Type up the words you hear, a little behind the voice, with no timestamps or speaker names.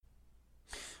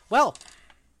Well,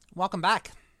 welcome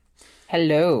back.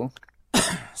 Hello.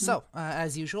 So,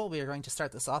 as usual, we are going to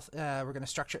start this off. We're going to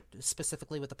structure it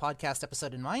specifically with the podcast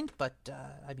episode in mind, but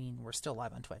we're still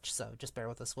live on Twitch, so just bear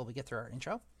with us while we get through our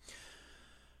intro.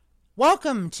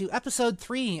 Welcome to episode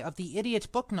 3 of the Idiot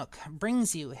Book Nook,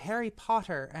 brings you Harry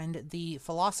Potter and the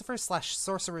Philosopher's slash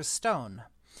Sorcerer's Stone.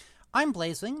 I'm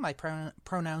Blazewing. My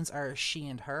pronouns are she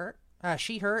and her.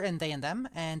 She, her, and they and them,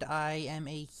 and I am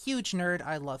a huge nerd.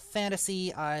 I love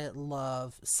fantasy. I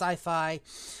love sci-fi.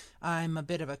 I'm a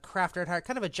bit of a crafter at heart,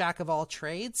 kind of a jack of all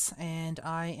trades, and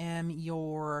I am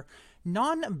your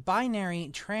non-binary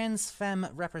trans femme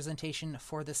representation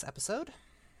for this episode.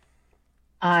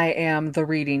 I am the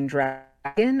Reading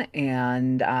Dragon,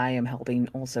 and I am helping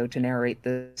also to narrate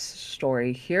this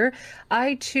story here.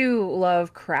 I too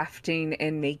love crafting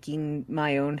and making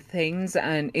my own things,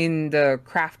 and in the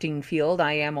crafting field,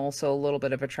 I am also a little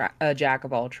bit of a jack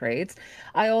of all trades.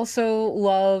 I also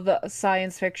love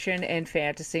science fiction and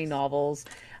fantasy novels,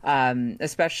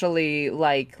 especially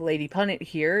like Lady Punnet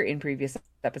here in previous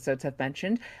episodes have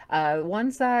mentioned,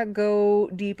 ones that go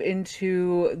deep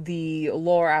into the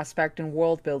lore aspect and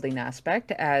world building aspect.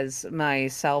 As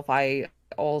myself, I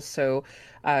also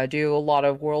do a lot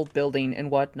of world building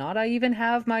and whatnot. I even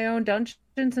have my own Dungeons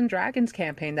and Dragons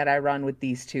campaign that I run with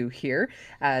these two here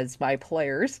as my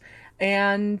players.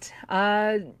 And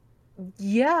I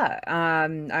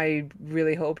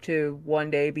really hope to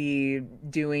one day be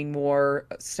doing more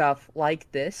stuff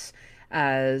like this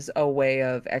as a way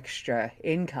of extra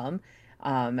income,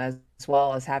 as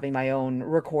well as having my own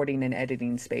recording and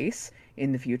editing space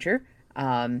in the future.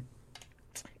 And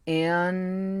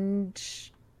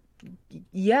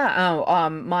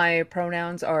my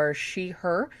pronouns are she,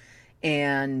 her.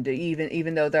 And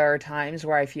even though there are times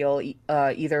where I feel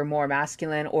either more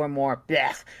masculine or more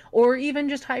blech, or even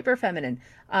just hyper feminine,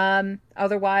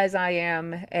 otherwise I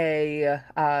am a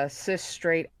cis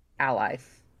straight ally.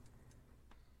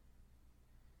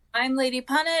 I'm Lady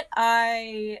Punnet.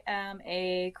 I am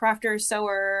a crafter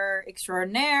sewer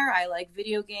extraordinaire. I like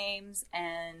video games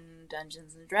and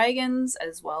Dungeons and Dragons,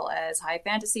 as well as high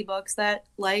fantasy books that,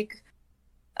 like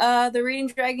the Reading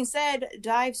Dragon said,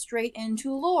 dive straight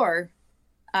into lore.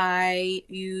 I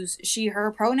use she,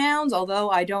 her pronouns, although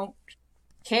I don't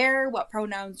care what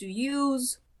pronouns you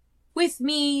use with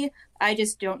me. I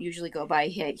just don't usually go by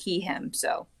he, him.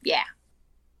 So, yeah.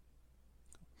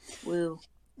 Woo.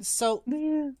 So,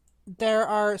 Yeah. there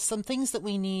are some things that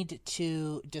we need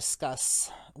to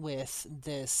discuss with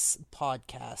this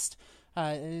podcast.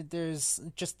 There's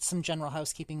just some general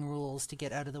housekeeping rules to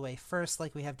get out of the way first,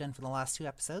 like we have done for the last 2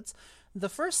 episodes. The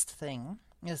first thing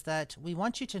is that we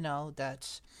want you to know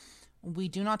that we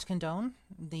do not condone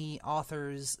the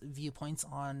author's viewpoints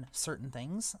on certain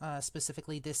things.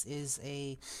 Specifically, this is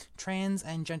a trans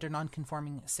and gender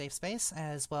non-conforming safe space,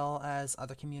 as well as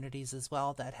other communities as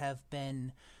well that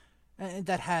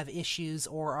have issues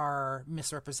or are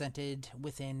misrepresented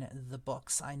within the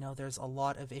books. I know there's a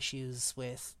lot of issues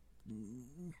with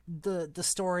the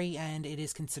story, and it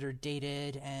is considered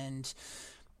dated, and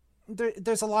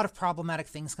there's a lot of problematic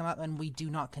things come up, and we do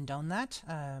not condone that.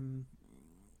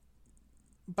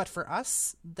 But for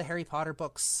us, the Harry Potter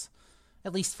books,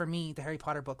 at least for me, the Harry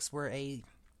Potter books were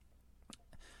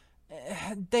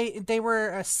they were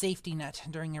a safety net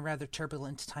during a rather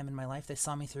turbulent time in my life. They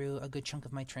saw me through a good chunk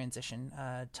of my transition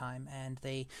time, and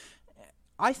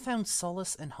I found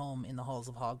solace and home in the halls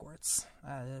of Hogwarts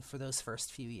for those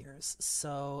first few years.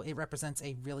 So it represents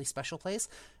a really special place.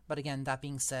 But again, that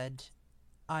being said,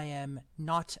 I am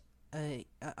not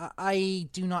I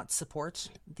do not support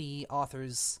the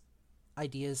author's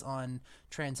ideas on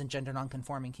trans and gender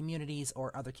nonconforming communities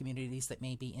or other communities that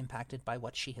may be impacted by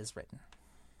what she has written.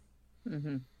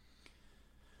 Mm-hmm.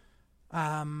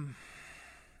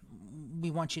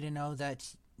 We want you to know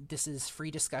that this is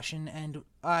free discussion, and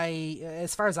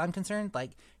as far as I'm concerned,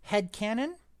 like,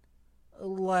 headcanon,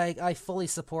 like, I fully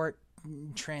support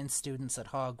trans students at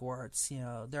Hogwarts. You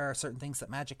know, there are certain things that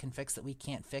magic can fix that we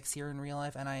can't fix here in real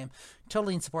life, and I am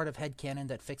totally in support of headcanon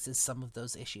that fixes some of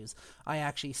those issues. I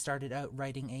actually started out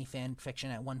writing a fan fiction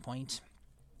at one point.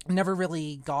 Never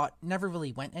really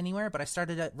went anywhere, but I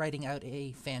started writing out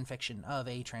a fan fiction of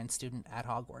a trans student at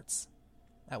Hogwarts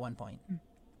at one point.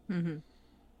 Mm-hmm.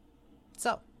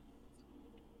 So,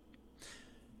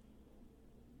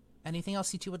 anything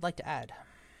else you two would like to add?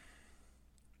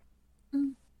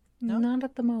 No? Not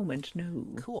at the moment, no.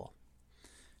 Cool.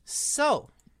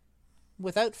 So,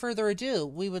 without further ado,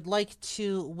 we would like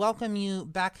to welcome you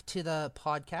back to the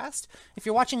podcast. If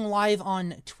you're watching live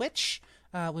on Twitch,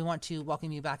 We want to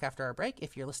welcome you back after our break.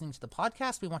 If you're listening to the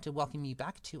podcast, we want to welcome you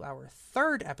back to our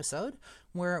third episode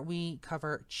where we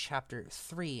cover Chapter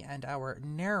 3, and our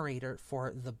narrator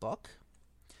for the book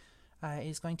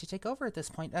is going to take over at this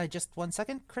point. Just 1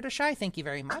 second. Crittershy, thank you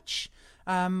very much.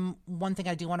 One thing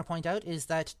I do want to point out is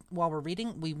that while we're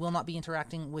reading, we will not be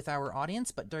interacting with our audience,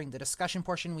 but during the discussion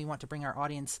portion, we want to bring our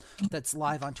audience that's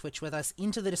live on Twitch with us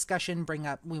into the discussion.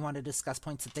 We want to discuss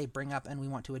points that they bring up, and we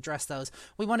want to address those.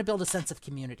 We want to build a sense of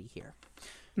community here.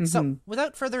 Mm-hmm. So,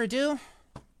 without further ado,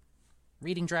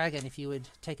 Reading Dragon, if you would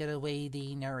take it away,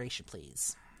 the narration,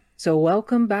 please. So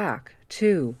welcome back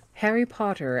to Harry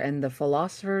Potter and the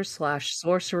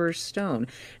Philosopher's/Sorcerer's Stone,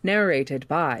 narrated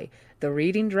by The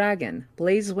Reading Dragon,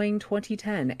 Blazewing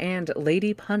 2010, and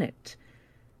Lady Punnet.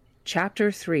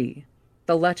 Chapter 3,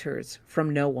 The Letters from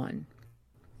No One.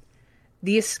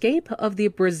 The escape of the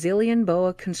Brazilian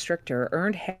boa constrictor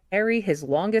earned Harry his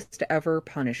longest ever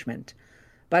punishment.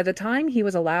 By the time he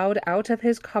was allowed out of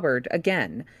his cupboard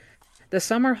again, the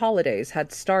summer holidays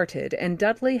had started, and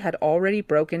Dudley had already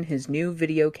broken his new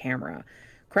video camera,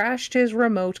 crashed his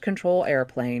remote control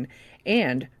airplane,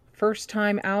 and, first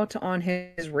time out on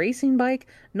his racing bike,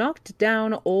 knocked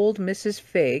down old Mrs.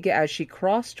 Figg as she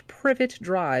crossed Privet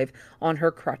Drive on her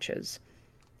crutches.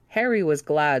 Harry was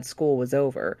glad school was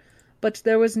over, but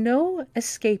there was no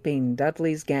escaping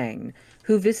Dudley's gang,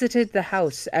 who visited the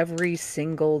house every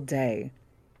single day.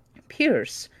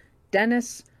 Pierce,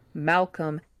 Dennis,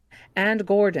 Malcolm, and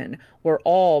Gordon were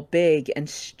all big and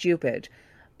stupid,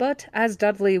 but as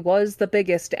Dudley was the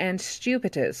biggest and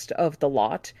stupidest of the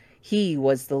lot, he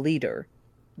was the leader.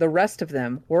 The rest of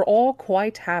them were all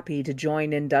quite happy to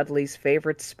join in Dudley's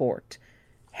favorite sport,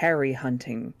 Harry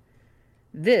hunting.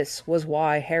 This was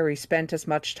why Harry spent as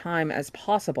much time as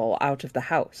possible out of the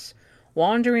house,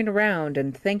 wandering around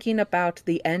and thinking about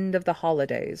the end of the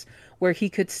holidays, where he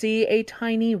could see a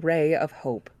tiny ray of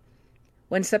hope.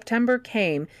 When September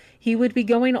came, he would be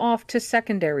going off to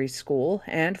secondary school,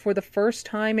 and for the first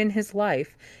time in his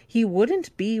life, he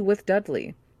wouldn't be with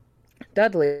Dudley.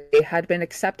 Dudley had been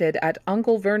accepted at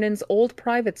Uncle Vernon's old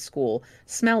private school,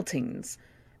 Smeltings.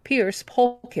 Pierce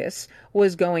Polkiss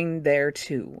was going there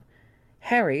too.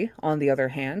 Harry, on the other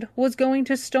hand, was going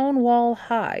to Stonewall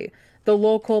High, the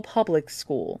local public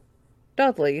school.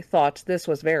 Dudley thought this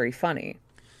was very funny.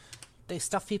 They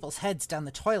stuff people's heads down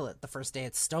the toilet the first day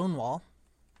at Stonewall,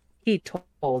 he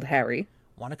told Harry.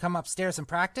 Want to come upstairs and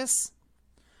practice?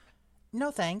 No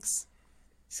thanks,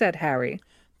 said Harry.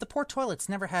 The poor toilet's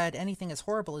never had anything as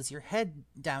horrible as your head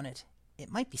down it.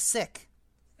 It might be sick.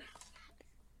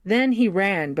 Then he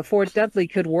ran before Dudley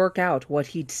could work out what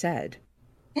he'd said.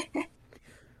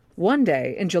 One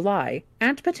day in July,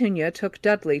 Aunt Petunia took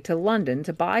Dudley to London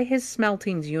to buy his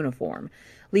Smeltings uniform,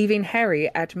 leaving Harry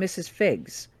at Mrs.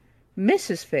 Figg's.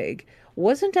 Mrs. Figg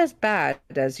wasn't as bad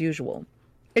as usual.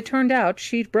 It turned out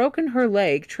she'd broken her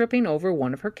leg tripping over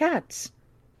one of her cats.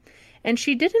 And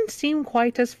she didn't seem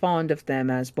quite as fond of them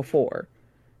as before.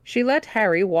 She let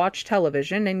Harry watch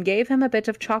television and gave him a bit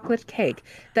of chocolate cake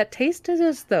that tasted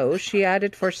as though she had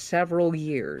it for several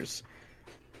years.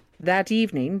 That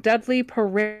evening, Dudley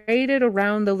paraded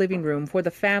around the living room for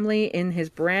the family in his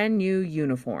brand new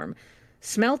uniform.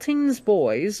 Smelting's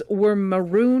boys were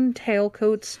maroon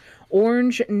tailcoats,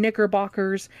 orange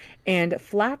knickerbockers, and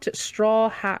flat straw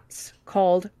hats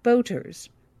called boaters.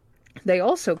 They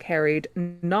also carried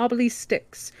knobbly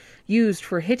sticks used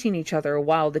for hitting each other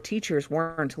while the teachers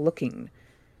weren't looking.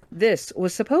 This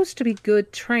was supposed to be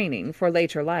good training for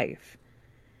later life.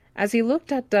 As he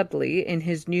looked at Dudley in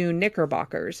his new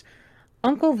knickerbockers,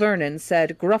 Uncle Vernon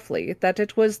said gruffly that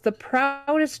it was the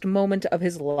proudest moment of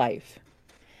his life.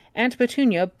 Aunt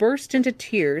Petunia burst into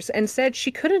tears and said she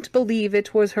couldn't believe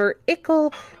it was her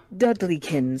ickle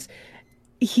Dudleykins.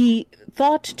 He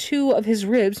thought 2 of his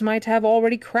ribs might have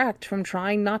already cracked from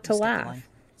trying not to laugh.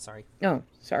 Sorry. Oh,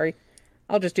 sorry.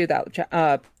 I'll just do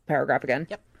that paragraph again.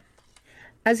 Yep.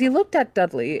 As he looked at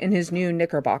Dudley in his new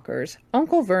knickerbockers,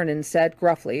 Uncle Vernon said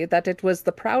gruffly that it was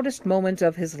the proudest moment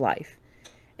of his life.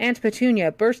 Aunt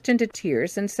Petunia burst into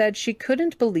tears and said she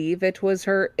couldn't believe it was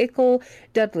her ickle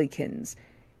Dudleykins.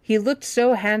 He looked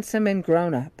so handsome and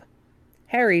grown up.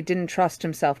 Harry didn't trust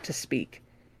himself to speak.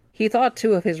 He thought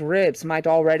 2 of his ribs might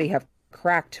already have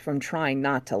cracked from trying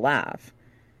not to laugh.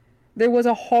 There was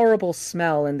a horrible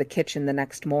smell in the kitchen the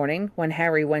next morning when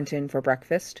Harry went in for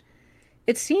breakfast.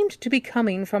 It seemed to be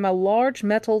coming from a large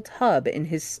metal tub in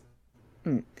the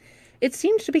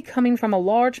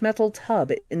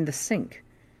sink.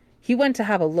 He went to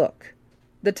have a look.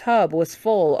 The tub was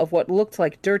full of what looked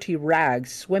like dirty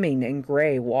rags swimming in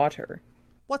gray water.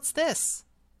 What's this?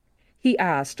 He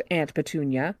asked Aunt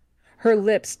Petunia. Her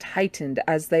lips tightened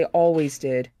as they always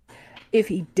did, if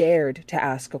he dared to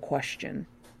ask a question.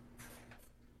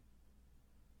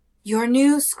 Your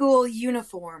new school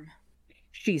uniform,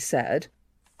 she said.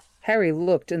 Harry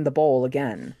looked in the bowl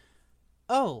again.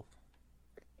 Oh,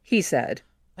 He said.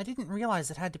 I didn't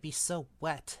realize it had to be so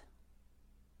wet.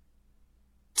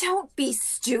 Don't be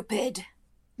stupid,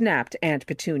 Snapped Aunt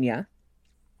Petunia.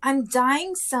 I'm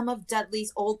dyeing some of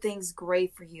Dudley's old things gray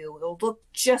for you. It'll look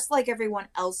just like everyone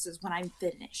else's when I'm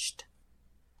finished.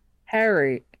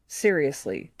 Harry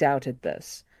seriously doubted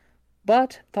this,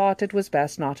 but thought it was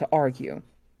best not to argue.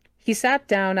 He sat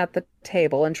down at the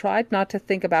table and tried not to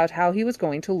think about how he was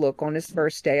going to look on his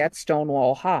first day at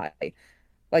Stonewall High,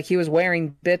 like he was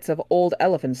wearing bits of old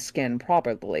elephant skin,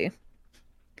 probably.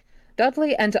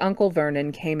 Dudley and Uncle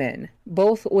Vernon came in,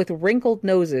 both with wrinkled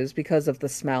noses because of the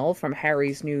smell from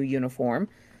Harry's new uniform.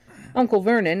 Uncle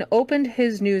Vernon opened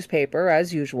his newspaper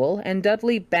as usual, and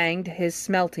Dudley banged his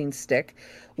smelting stick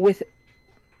which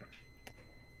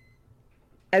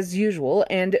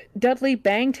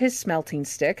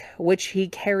he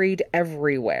carried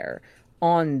everywhere,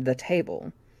 on the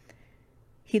table.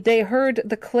 They heard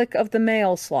the click of the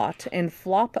mail slot and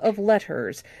flop of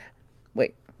letters.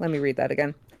 Wait, let me read that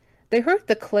again. They heard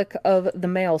the click of the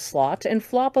mail slot and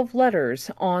flop of letters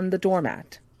on the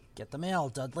doormat. Get the mail,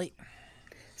 Dudley,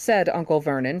 said Uncle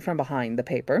Vernon from behind the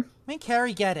paper. Make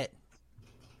Harry get it.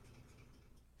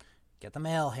 Get the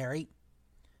mail, Harry.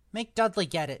 Make Dudley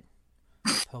get it.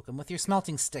 Poke him with your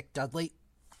smelting stick, Dudley.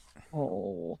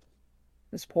 Oh,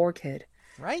 this poor kid.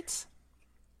 Right?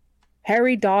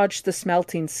 Harry dodged the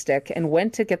smelting stick and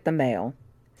went to get the mail.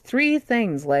 3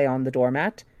 things lay on the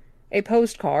doormat. A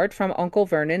postcard from Uncle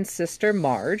Vernon's sister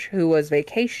Marge, who was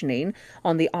vacationing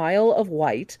on the Isle of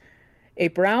Wight, a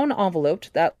brown envelope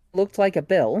that looked like a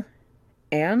bill,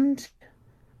 and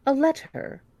a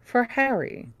letter for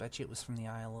Harry. Bet you it was from the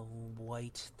Isle of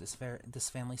Wight. This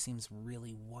family seems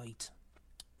really white.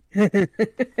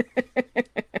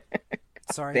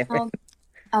 Sorry.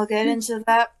 I'll get into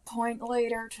that point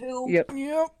later, too.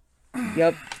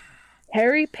 Yep.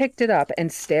 Harry picked it up and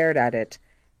stared at it,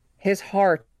 his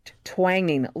heart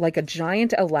twanging like a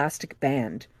giant elastic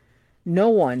band. No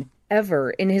one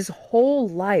ever in his whole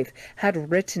life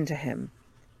had written to him.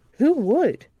 Who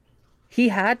would? He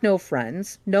had no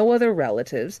friends, no other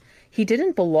relatives. He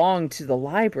didn't belong to the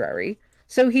library,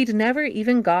 so he'd never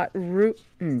even gotten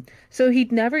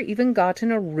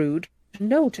a rude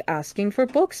note asking for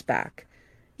books back.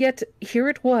 Yet here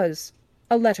it was,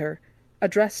 a letter,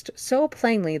 addressed so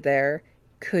plainly there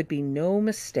could be no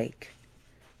mistake.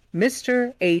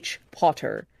 Mr. H.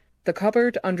 Potter, The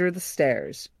Cupboard Under the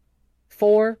Stairs,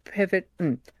 4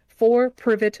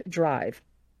 Privet Drive,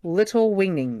 Little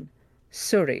Winging,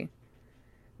 Surrey.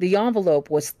 The envelope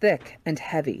was thick and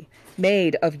heavy,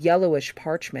 made of yellowish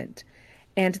parchment,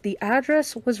 and the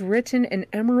address was written in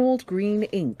emerald green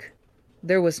ink.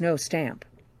 There was no stamp.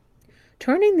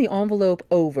 Turning the envelope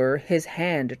over, his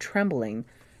hand trembling,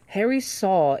 Harry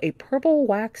saw a purple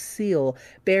wax seal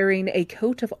bearing a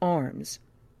coat of arms.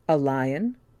 A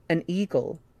lion, an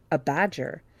eagle, a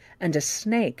badger, and a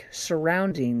snake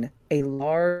surrounding a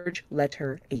large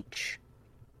letter H.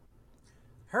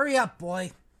 Hurry up,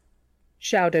 boy,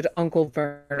 shouted Uncle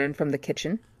Vernon from the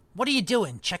kitchen. What are you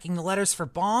doing, checking the letters for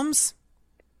bombs?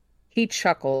 He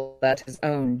chuckled at his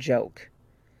own joke.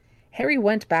 Harry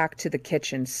went back to the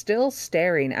kitchen, still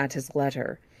staring at his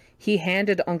letter. He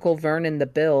handed Uncle Vernon the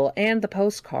bill and the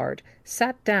postcard,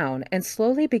 sat down, and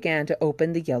slowly began to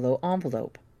open the yellow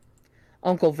envelope.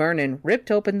 Uncle Vernon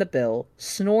ripped open the bill,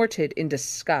 snorted in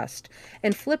disgust,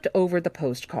 and flipped over the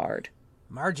postcard.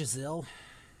 Marge is ill,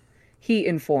 he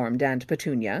informed Aunt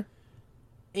Petunia.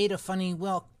 Ate a funny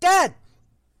Dad!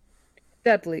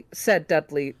 Said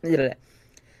Dudley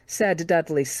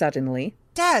suddenly.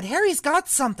 Dad, Harry's got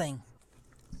something.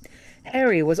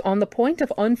 Harry was on the point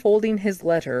of unfolding his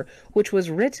letter, which was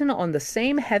written on the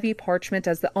same heavy parchment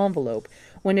as the envelope,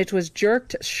 when it was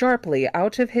jerked sharply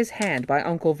out of his hand by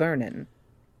Uncle Vernon.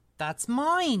 That's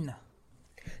mine,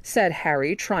 said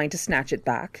Harry, trying to snatch it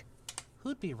back.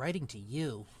 Who'd be writing to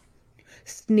you?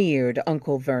 Sneered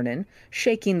Uncle Vernon,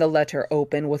 shaking the letter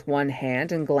open with one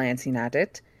hand and glancing at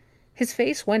it. His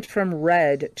face went from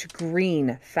red to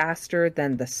green faster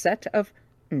than a set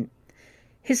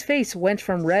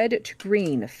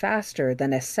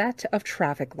of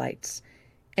traffic lights.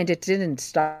 And it didn't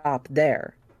stop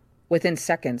there. Within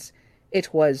seconds,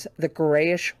 it was the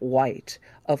grayish white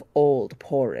of old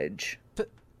porridge.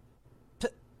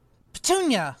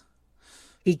 Petunia!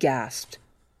 He gasped.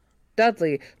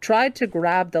 Dudley tried to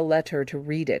grab the letter to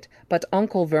read it, but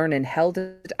Uncle Vernon held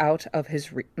it out of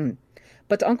his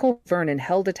but Uncle Vernon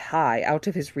held it high out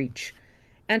of his reach.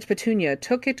 Aunt Petunia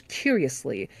took it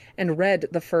curiously and read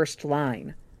the first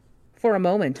line. For a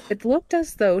moment it looked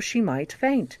as though she might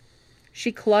faint.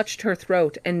 She clutched her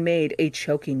throat and made a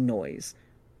choking noise.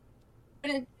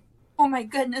 Oh my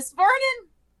goodness, Vernon!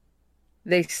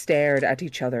 They stared at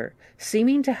each other,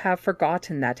 seeming to have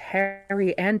forgotten that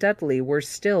Harry and Dudley were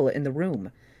still in the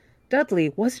room.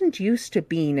 Dudley wasn't used to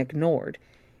being ignored.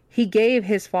 He gave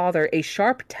his father a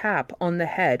sharp tap on the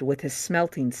head with his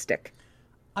smelting stick.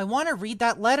 I want to read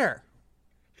that letter,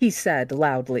 he said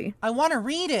loudly. I want to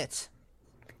read it,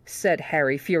 said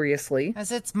Harry furiously.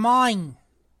 as it's mine.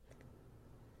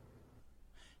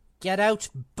 Get out,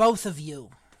 both of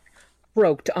you,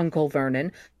 croaked Uncle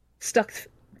Vernon,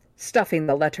 stuffing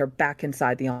the letter back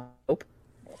inside the envelope.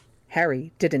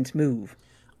 Harry didn't move.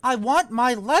 I want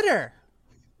my letter,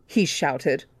 he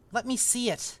shouted. Let me see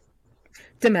it,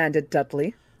 demanded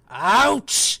Dudley.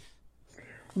 Ouch!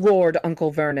 roared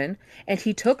Uncle Vernon, and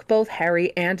he took both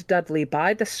Harry and Dudley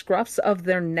by the scruffs of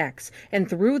their necks and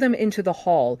threw them into the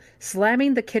hall,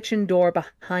 slamming the kitchen door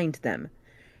behind them.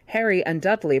 Harry and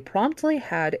Dudley promptly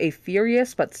had a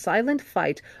furious but silent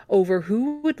fight over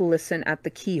who would listen at the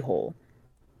keyhole.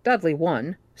 Dudley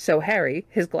won, so Harry,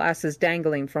 his glasses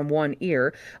dangling from one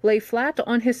ear, lay flat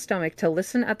on his stomach to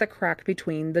listen at the crack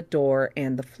between the door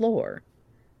and the floor.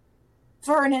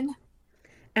 Vernon,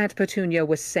 Aunt Petunia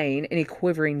was saying in a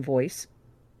quivering voice.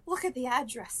 Look at the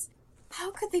address.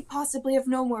 How could they possibly have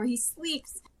known where he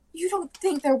sleeps? You don't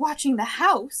think they're watching the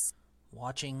house?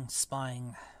 Watching,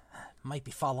 spying, might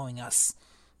be following us,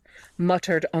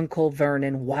 muttered Uncle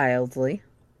Vernon wildly.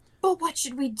 But what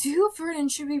should we do, Vernon?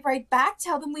 Should we write back,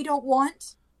 tell them we don't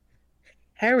want?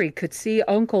 Harry could see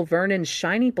Uncle Vernon's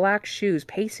shiny black shoes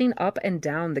pacing up and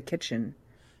down the kitchen.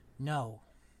 No,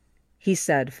 he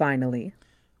said finally.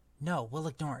 No, we'll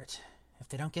ignore it. If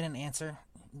they don't get an answer,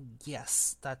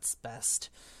 yes, that's best.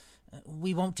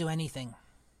 We won't do anything.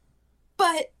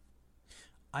 But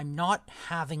I'm not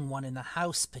having one in the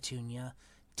house, Petunia.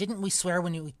 Didn't we swear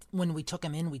when we took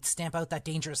him in we'd stamp out that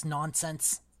dangerous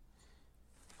nonsense?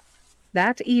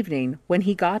 That evening, when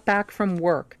he got back from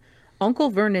work, Uncle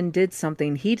Vernon did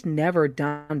something he'd never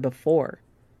done before.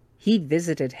 He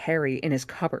visited Harry in his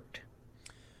cupboard.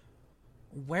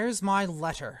 Where's my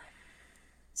letter?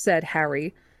 Said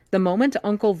Harry, the moment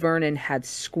Uncle Vernon had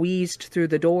squeezed through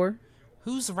the door.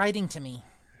 Who's writing to me?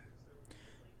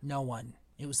 No one.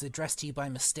 It was addressed to you by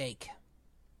mistake,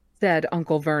 said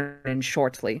Uncle Vernon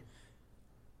shortly.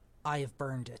 I have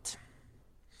burned it.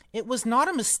 It was not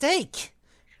a mistake,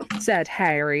 said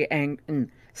Harry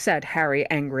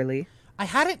angrily. I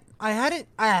had it,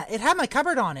 it had my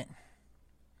cupboard on it.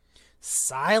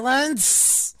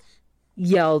 Silence!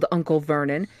 Yelled Uncle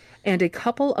Vernon, and a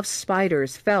couple of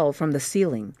spiders fell from the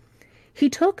ceiling. He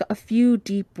took a few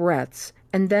deep breaths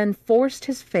and then forced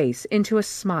his face into a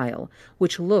smile,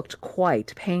 which looked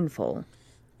quite painful.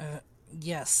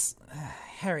 Yes,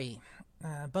 Harry,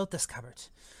 about this cupboard.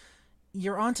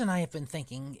 Your aunt and I have been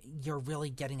thinking you're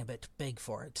really getting a bit big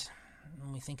for it.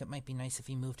 We think it might be nice if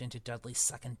you moved into Dudley's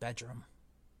second bedroom.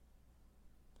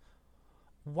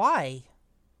 Why?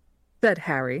 Said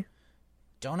Harry.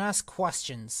 Don't ask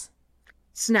questions,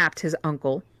 snapped his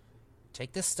uncle.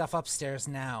 Take this stuff upstairs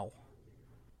now.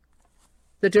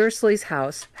 The Dursleys'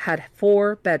 house had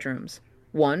 4 bedrooms,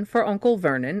 one for Uncle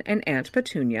Vernon and Aunt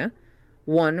Petunia,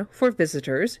 one for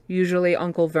visitors, usually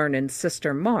Uncle Vernon's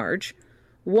sister Marge,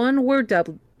 one where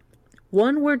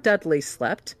Dudley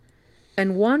slept,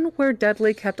 and one where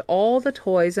Dudley kept all the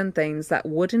toys and things that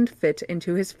wouldn't fit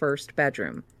into his first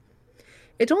bedroom.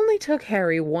 It only took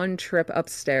Harry one trip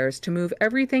upstairs to move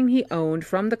everything he owned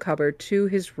from the cupboard to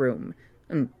his room.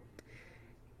 I'm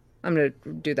going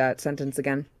to do that sentence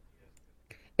again.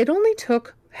 It only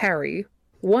took Harry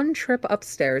one trip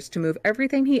upstairs to move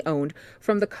everything he owned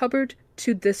from the cupboard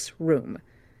to this room.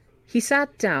 He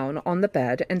sat down on the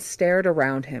bed and stared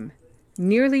around him.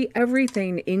 Nearly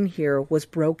everything in here was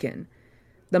broken.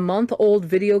 The month-old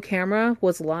video camera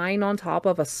was lying on top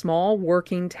of a small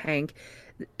working tank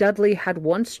Dudley had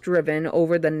once driven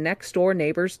over the next-door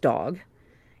neighbor's dog.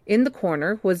 In the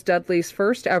corner was Dudley's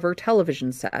first ever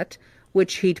television set,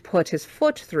 which he'd put his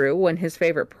foot through when his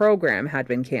favorite program had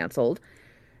been canceled.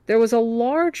 There was a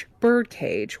large bird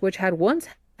cage which had once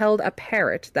held a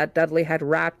parrot that Dudley had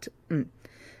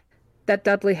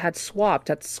swapped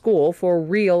at school for a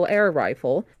real air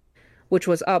rifle, which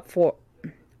was up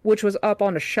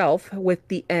on a shelf with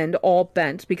the end all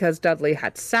bent because Dudley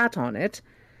had sat on it.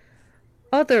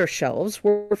 Other shelves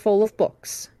were full of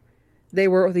books. They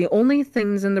were the only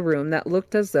things in the room that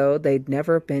looked as though they'd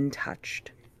never been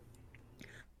touched.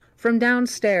 From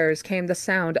downstairs came the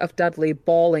sound of Dudley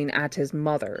bawling at his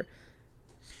mother.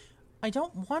 I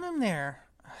don't want him there.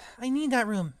 I need that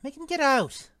room. Make him get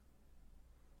out.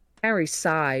 Harry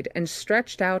sighed and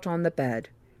stretched out on the bed.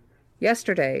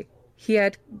 Yesterday,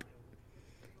 he'd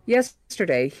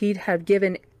have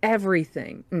given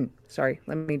everything. Sorry,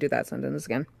 let me do that sentence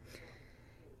again.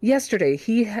 Yesterday,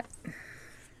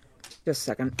 Just a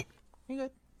second. You're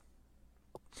good.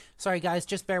 Sorry, guys.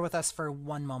 Just bear with us for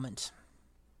one moment.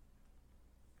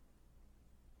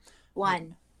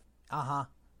 One. Uh-huh.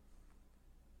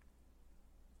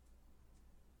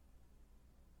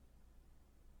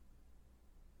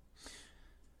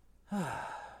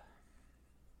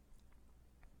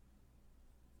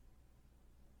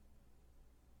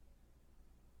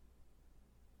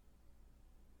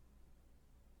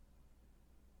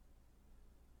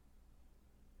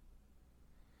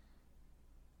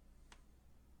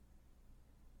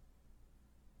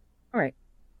 All right.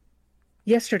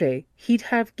 Yesterday, he'd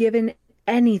have given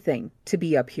anything to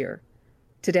be up here.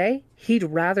 Today, he'd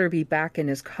rather be back in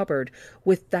his cupboard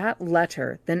with that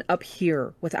letter than up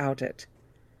here without it.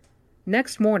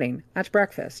 Next morning, at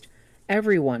breakfast,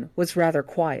 everyone was rather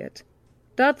quiet.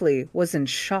 Dudley was in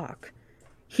shock.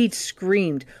 He'd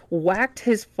screamed, whacked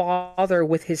his father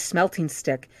with his smelting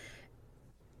stick,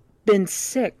 been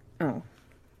sick.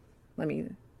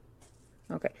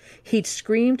 He'd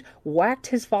screamed, whacked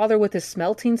his father with his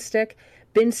smelting stick,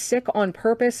 been sick on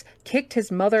purpose, kicked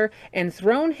his mother, and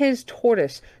thrown his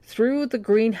tortoise through the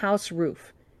greenhouse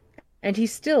roof. And he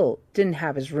still didn't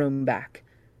have his room back.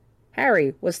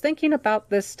 Harry was thinking about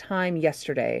this time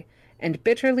yesterday, and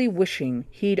bitterly wishing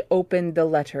he'd opened the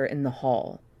letter in the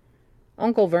hall.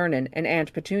 Uncle Vernon and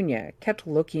Aunt Petunia kept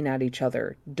looking at each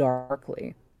other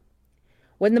darkly.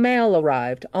 When the mail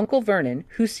arrived, Uncle Vernon,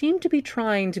 who seemed to be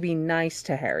trying to be nice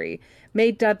to Harry,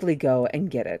 made Dudley go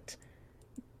and get it.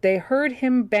 They heard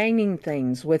him banging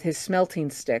things with his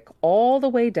smelting stick all the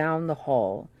way down the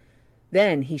hall.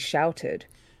 Then he shouted,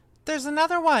 "There's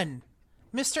another one!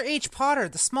 Mr. H. Potter,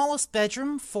 the smallest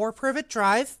bedroom, 4 Privet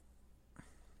Drive."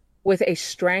 With a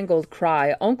strangled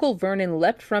cry, Uncle Vernon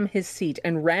leapt from his seat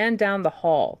and ran down the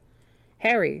hall,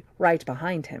 Harry right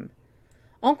behind him.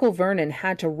 Uncle Vernon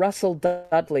had to wrestle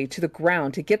Dudley to the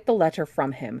ground to get the letter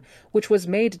from him, which was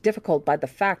made difficult by the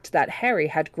fact that Harry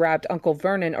had grabbed Uncle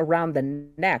Vernon around the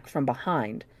neck from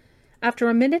behind. After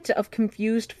a minute of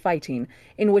confused fighting,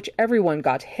 in which everyone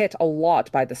got hit a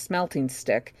lot by the smelting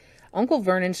stick, Uncle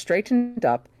Vernon straightened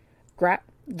up,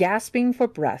 gasping for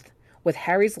breath, with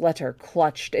Harry's letter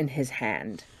clutched in his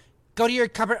hand. "Go to your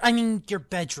your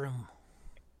bedroom."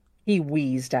 He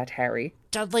wheezed at Harry.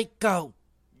 "Dudley, go.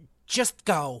 Just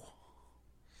go."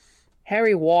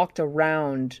 Harry walked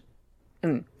round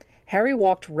and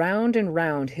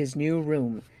round his new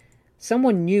room.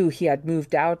 Someone knew he had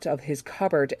moved out of his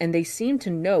cupboard, and they seemed to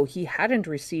know he hadn't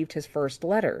received his first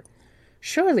letter.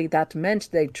 Surely that meant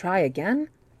they'd try again?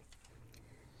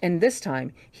 And this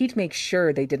time, he'd make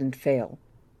sure they didn't fail.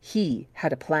 He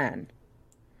had a plan.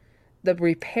 The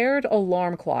repaired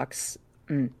alarm clock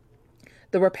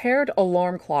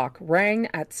rang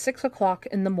at 6 o'clock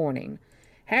in the morning.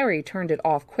 Harry turned it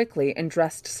off quickly and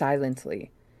dressed silently.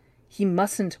 He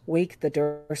mustn't wake the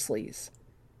Dursleys.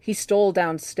 He stole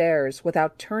downstairs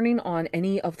without turning on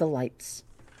any of the lights.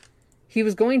 He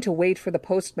was going to wait for the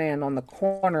postman on the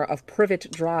corner of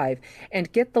Privet Drive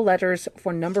and get the letters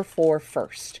for number 4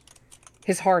 first.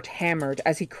 His heart hammered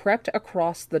as he crept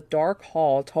across the dark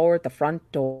hall toward the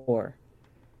front door.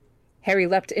 Harry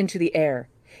leapt into the air.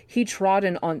 He'd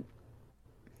trodden on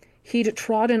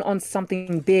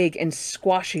something big and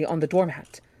squashy on the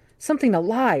doormat. Something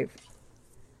alive.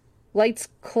 Lights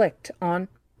clicked on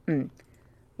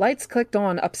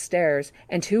upstairs,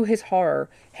 and to his horror,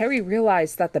 Harry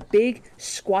realized that the big,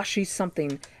 squashy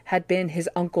something had been his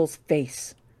uncle's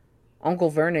face.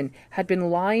 Uncle Vernon had been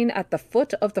lying at the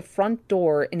foot of the front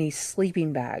door in a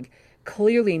sleeping bag,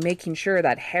 clearly making sure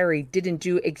that Harry didn't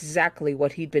do exactly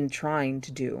what he'd been trying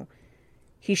to do.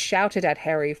 He shouted at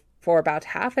Harry for about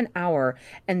half an hour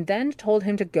and then told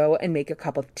him to go and make a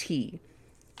cup of tea.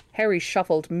 Harry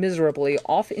shuffled miserably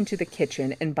off into the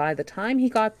kitchen, and by the time he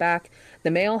got back, the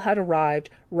mail had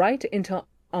arrived right into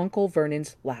Uncle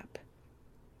Vernon's lap.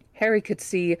 Harry could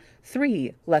see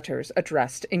 3 letters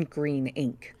addressed in green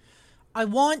ink.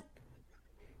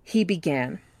 He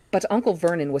began, but Uncle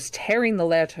Vernon was tearing the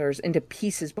letters into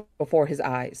pieces before his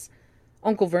eyes.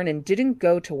 Uncle Vernon didn't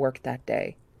go to work that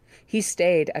day. He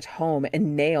stayed at home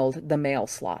and nailed the mail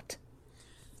slot.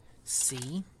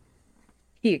 "See?"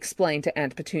 he explained to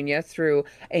Aunt Petunia through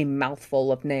a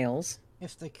mouthful of nails.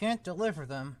 "If they can't deliver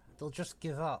them, they'll just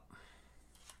give up."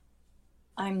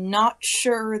 I'm not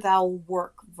sure that'll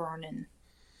work, Vernon.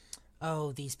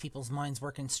 Oh, these people's minds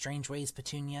work in strange ways,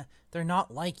 Petunia. They're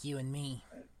not like you and me.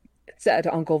 Said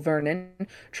Uncle Vernon,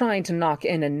 trying to knock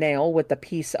in a nail with the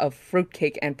piece of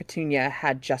fruitcake Aunt Petunia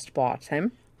had just bought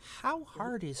him. How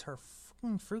hard is her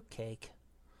fucking fruitcake?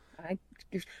 I,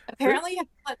 Apparently, you have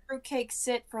to let fruitcake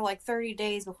sit for like 30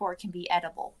 days before it can be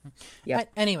edible.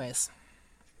 Yep. Anyways.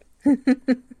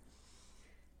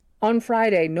 On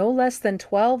Friday, no less than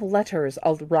 12 letters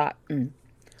arrived.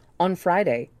 On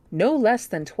Friday, no less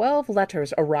than 12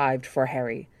 letters arrived for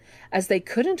Harry. As they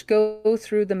couldn't go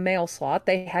through the mail slot,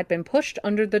 they had been pushed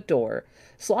under the door,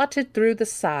 slotted through the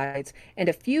sides, and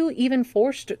a few even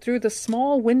forced through the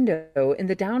small window in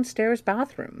the downstairs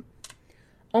bathroom.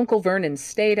 Uncle Vernon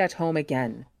stayed at home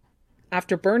again.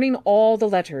 After burning all the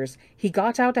letters, he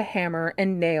got out a hammer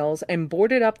and nails and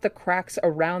boarded up the cracks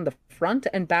around the front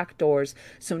and back doors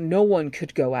so no one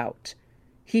could go out.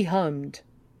 He hummed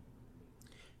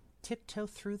Tiptoe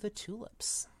through the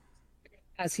tulips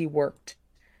as he worked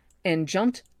and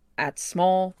jumped at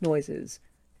small noises.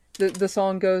 The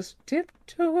song goes,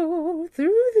 tiptoe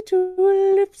through the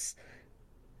tulips.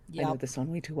 Yep. I know this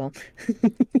song way too well.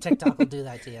 TikTok will do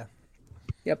that to you.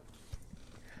 Yep.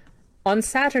 On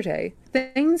Saturday,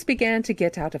 things began to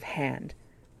get out of hand.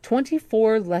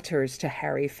 24 letters to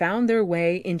Harry found their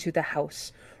way into the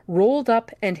house, rolled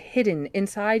up and hidden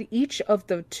inside each of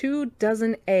the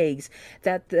 24 eggs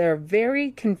that their very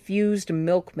confused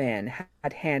milkman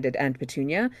had handed Aunt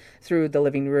Petunia through the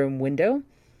living room window.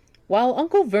 While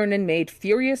Uncle Vernon made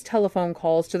furious telephone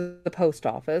calls to the post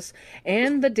office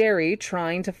and the dairy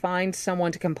trying to find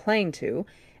someone to complain to,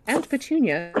 Aunt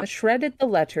Petunia shredded the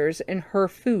letters in her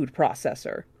food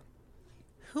processor.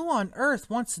 Who on earth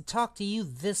wants to talk to you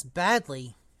this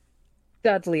badly?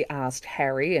 Dudley asked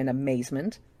Harry in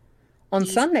amazement. On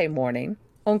Sunday morning,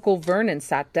 Uncle Vernon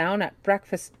sat down at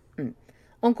breakfast.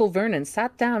 Uncle Vernon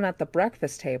sat down at the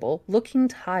breakfast table, looking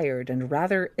tired and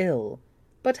rather ill,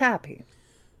 but happy.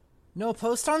 No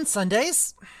post on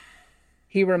Sundays?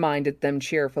 He reminded them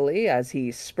cheerfully as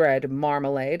he spread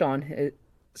marmalade on his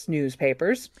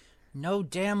newspapers. No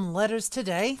damn letters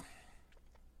today.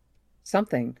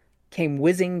 Something came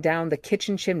whizzing down the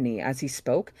kitchen chimney as he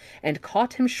spoke and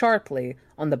caught him sharply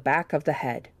on the back of the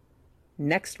head.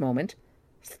 Next moment,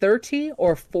 30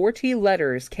 or 40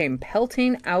 letters came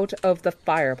pelting out of the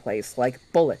fireplace like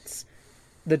bullets.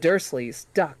 The Dursleys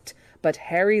ducked, but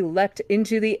Harry leapt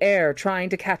into the air trying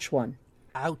to catch one.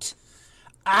 Out!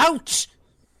 Ouch!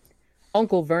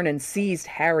 Uncle Vernon seized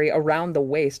Harry around the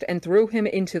waist and threw him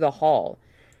into the hall.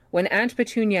 When Aunt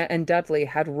Petunia and Dudley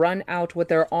had run out with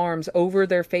their arms over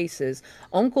their faces,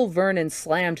 Uncle Vernon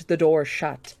slammed the door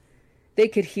shut. They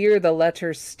could hear the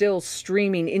letters still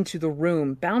streaming into the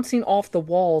room, bouncing off the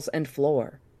walls and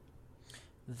floor.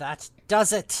 That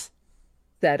does it,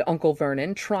 said Uncle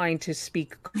Vernon, trying to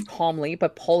speak calmly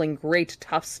but pulling great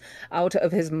tufts out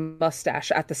of his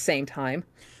mustache at the same time.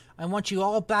 I want you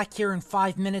all back here in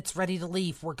 5 minutes ready to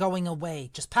leave. We're going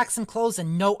away. Just pack some clothes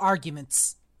and no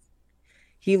arguments.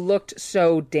 He looked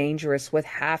so dangerous with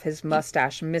half his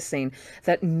mustache missing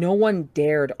that no one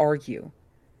dared argue.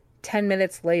 10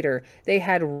 minutes later, they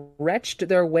had wrenched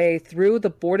their way through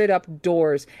the boarded-up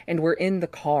doors and were in the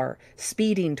car,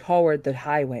 speeding toward the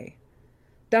highway.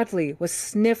 Dudley was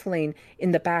sniffling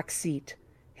in the back seat.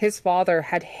 His father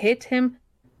had hit him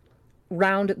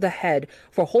round the head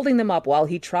for holding them up while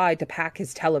he tried to pack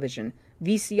his television,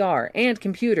 VCR, and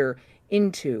computer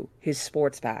into his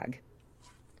sports bag.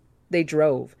 They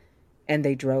drove, and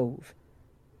they drove.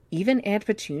 Even Aunt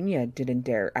Petunia didn't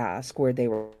dare ask where they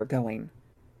were going.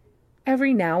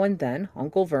 Every now and then,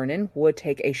 Uncle Vernon would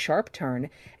take a sharp turn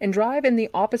and drive in the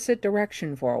opposite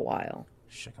direction for a while.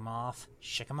 Shake 'em off.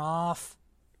 Shake 'em off.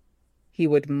 He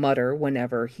would mutter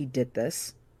whenever he did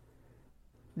this.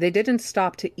 They didn't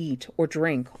stop to eat or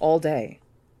drink all day.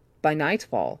 By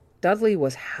nightfall, Dudley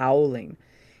was howling.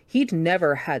 He'd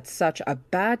never had such a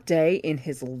bad day in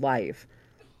his life.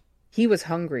 He was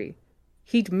hungry.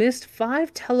 He'd missed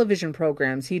 5 television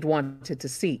programs he'd wanted to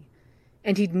see.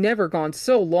 And he'd never gone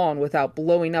so long without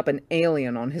blowing up an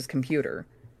alien on his computer.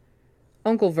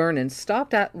 Uncle Vernon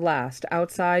stopped at last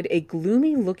outside a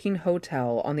gloomy-looking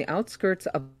hotel on the outskirts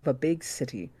of a big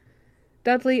city.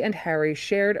 Dudley and Harry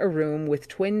shared a room with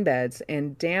twin beds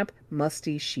and damp,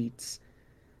 musty sheets.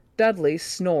 Dudley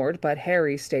snored, but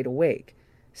Harry stayed awake,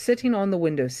 sitting on the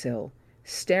windowsill,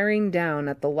 staring down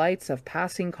at the lights of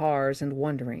passing cars and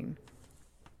wondering.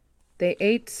 They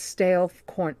ate stale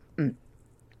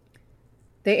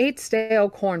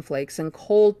cornflakes and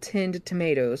cold tinned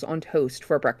tomatoes on toast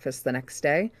for breakfast the next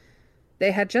day.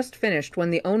 They had just finished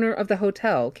when the owner of the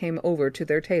hotel came over to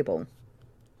their table.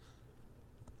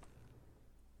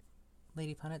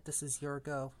 Lady Punnet, this is your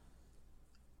go.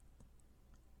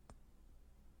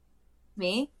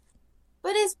 Me?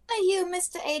 But is one of you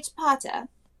Mr. H. Potter?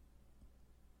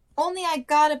 Only I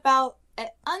got about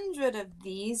 100 of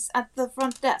these at the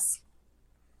front desk.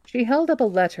 She held up a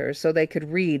letter so they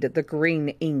could read the green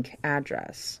ink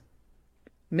address.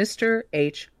 Mr.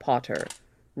 H. Potter,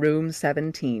 Room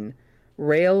 17,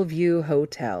 Railview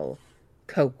Hotel,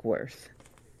 Cokeworth.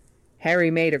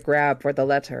 Harry made a grab for the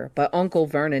letter, but Uncle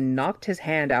Vernon knocked his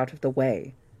hand out of the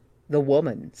way. The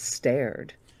woman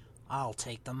stared. I'll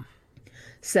take them,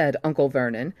 said Uncle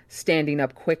Vernon, standing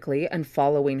up quickly and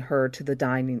following her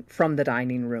to from the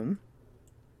dining room.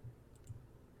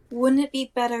 Wouldn't it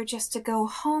be better just to go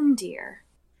home, dear?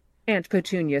 Aunt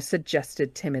Petunia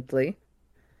suggested timidly.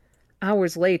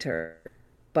 Hours later,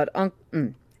 Aunt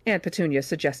Petunia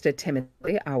suggested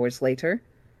timidly hours later,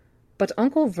 but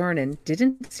Uncle Vernon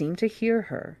didn't seem to hear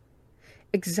her.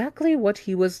 Exactly what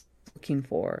he was looking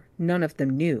for, none of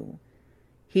them knew.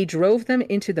 He drove them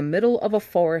into the middle of a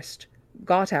forest,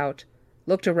 got out,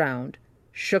 looked around,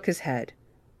 shook his head,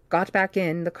 got back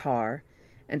in the car,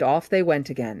 and off they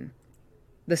went again.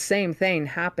 The same thing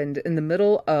happened in the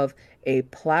middle of a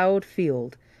plowed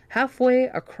field, halfway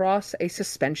across a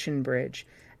suspension bridge,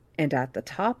 and at the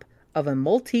top of a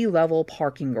multi-level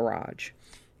parking garage.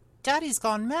 Daddy's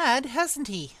gone mad, hasn't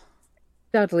he?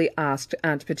 Dudley asked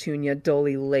Aunt Petunia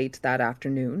dully late that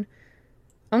afternoon.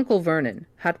 Uncle Vernon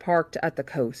had parked at the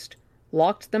coast,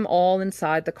 locked them all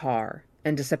inside the car,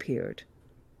 and disappeared.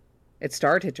 It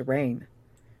started to rain.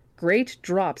 Great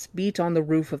drops beat on the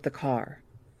roof of the car.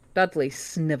 Dudley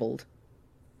sniveled.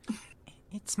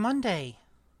 It's Monday,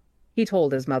 he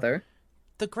told his mother.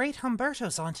 The great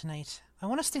Humberto's on tonight. I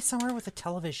want to stay somewhere with a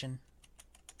television.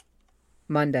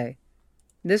 Monday.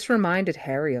 This reminded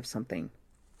Harry of something.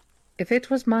 If it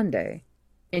was Monday,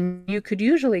 and you could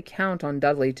usually count on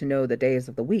Dudley to know the days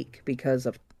of the week because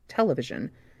of television,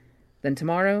 then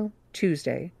tomorrow,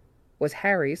 Tuesday, was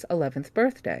Harry's 11th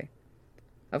birthday.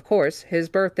 Of course, his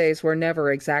birthdays were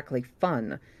never exactly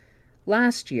fun.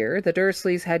 Last year, the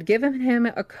Dursleys had given him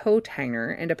a coat hanger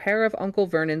and a pair of Uncle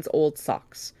Vernon's old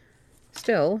socks.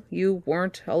 Still, you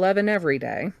weren't 11 every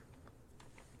day.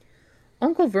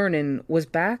 Uncle Vernon was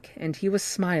back and he was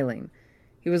smiling.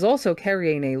 He was also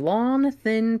carrying a long,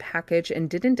 thin package and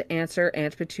didn't answer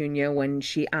Aunt Petunia when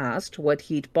she asked what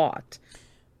he'd bought.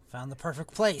 Found the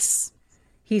perfect place,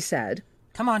 he said.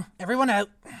 Come on, everyone out.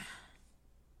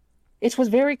 It was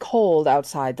very cold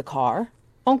outside the car.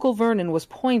 Uncle Vernon was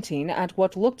pointing at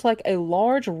what looked like a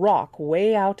large rock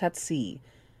way out at sea.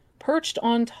 Perched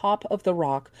on top of the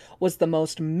rock was the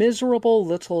most miserable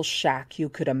little shack you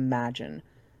could imagine.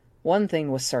 One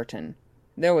thing was certain.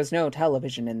 There was no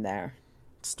television in there.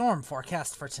 Storm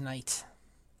forecast for tonight,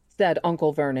 said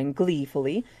Uncle Vernon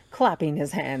gleefully, clapping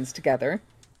his hands together.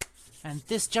 And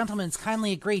this gentleman's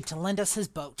kindly agreed to lend us his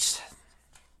boat.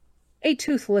 A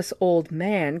toothless old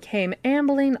man came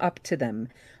ambling up to them,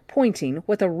 pointing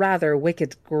with a rather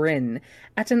wicked grin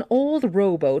at an old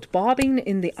rowboat bobbing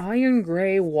in the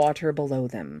iron-gray water below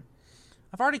them.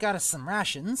 I've already got us some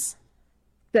rations,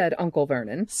 said Uncle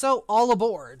Vernon. So all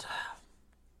aboard.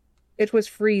 It was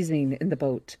freezing in the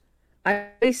boat.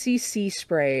 Icy sea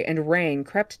spray and rain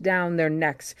crept down their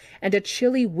necks, and a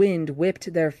chilly wind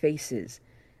whipped their faces.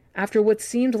 After what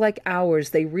seemed like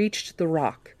hours, they reached the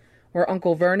rock, where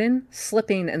Uncle Vernon,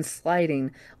 slipping and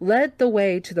sliding, led the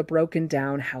way to the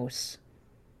broken-down house.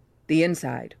 The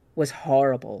inside was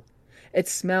horrible. It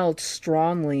smelled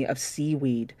strongly of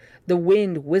seaweed. The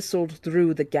wind whistled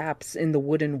through the gaps in the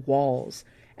wooden walls,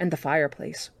 and the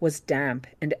fireplace was damp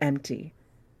and empty.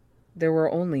 There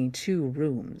were only 2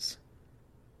 rooms.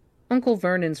 Uncle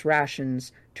Vernon's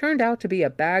rations turned out to be a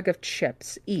bag of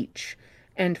chips each,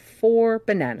 and 4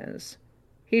 bananas.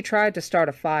 He tried to start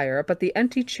a fire, but the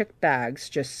empty chip bags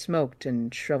just smoked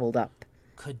and shriveled up.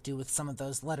 Could do with some of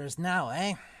those letters now,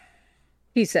 eh?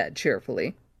 He said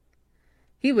cheerfully.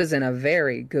 He was in a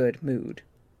very good mood.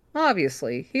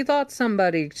 Obviously, he thought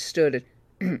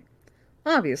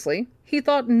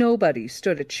nobody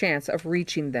stood a chance of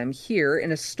reaching them here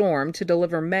in a storm to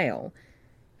deliver mail.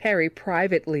 Harry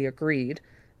privately agreed,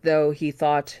 though the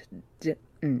thought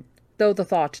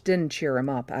didn't cheer him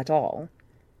up at all.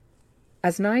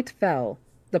 As night fell,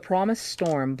 the promised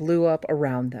storm blew up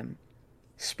around them.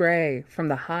 Spray from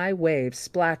the high waves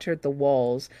splattered the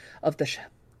walls of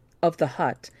the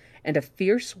hut, and a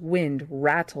fierce wind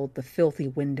rattled the filthy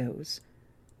windows.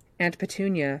 Aunt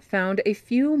Petunia found a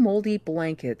few moldy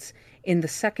blankets in the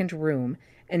second room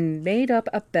and made up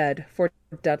a bed for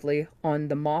Dudley on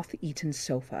the moth-eaten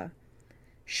sofa.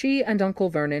 She and Uncle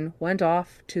Vernon went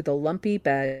off to the lumpy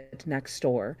bed next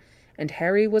door and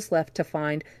Harry was left to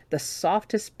find the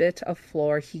softest bit of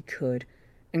floor he could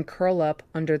and curl up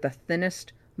under the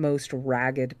thinnest, most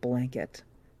ragged blanket.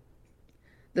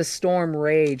 The storm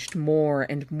raged more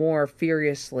and more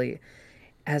furiously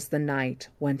as the night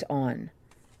went on.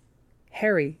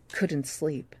 Harry couldn't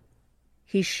sleep.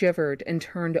 He shivered and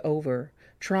turned over,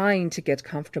 trying to get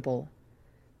comfortable,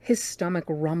 his stomach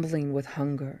rumbling with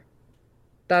hunger.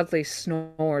 Dudley's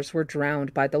snores were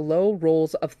drowned by the low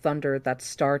rolls of thunder that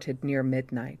started near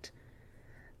midnight.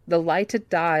 The lighted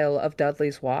dial of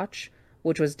Dudley's watch,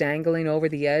 which was dangling over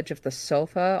the edge of the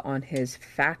sofa on his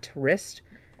fat wrist,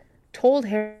 told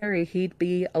Harry he'd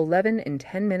be 11 in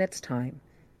 10 minutes' time.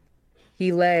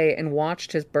 He lay and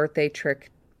watched his birthday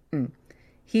tick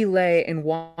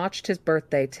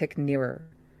nearer,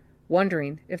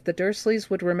 wondering if the Dursleys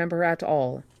would remember at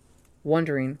all,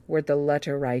 wondering where the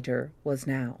letter writer was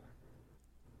now.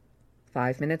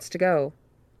 5 minutes to go.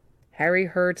 Harry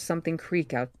heard something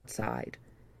creak outside.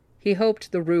 He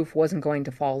hoped the roof wasn't going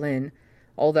to fall in,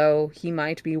 although he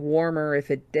might be warmer if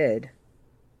it did.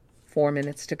 4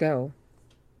 minutes to go.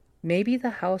 Maybe the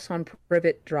house on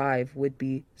Privet Drive would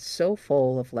be so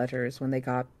full of letters when they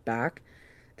got back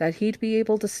that he'd be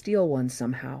able to steal one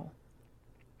somehow.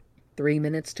 3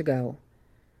 minutes to go.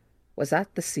 Was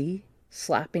that the sea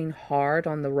slapping hard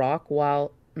on the rock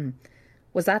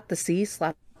Was that the sea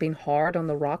slapping hard on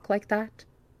the rock like that?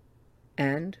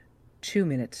 And 2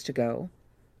 minutes to go.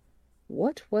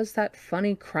 What was that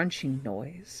funny crunching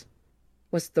noise?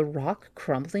 Was the rock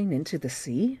crumbling into the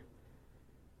sea?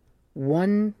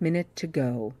 1 minute to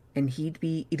go, and he'd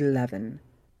be 11.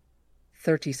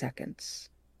 30 seconds.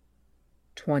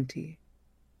 20.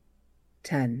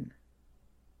 10.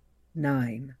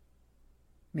 9.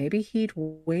 Maybe he'd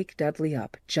wake Dudley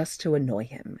up just to annoy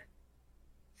him.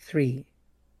 3.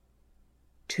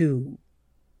 2.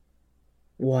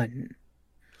 1.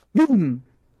 Boom!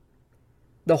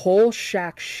 The whole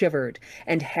shack shivered,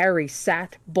 and Harry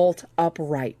sat bolt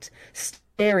upright,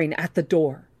 staring at the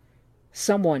door.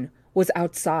 Someone was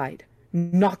outside,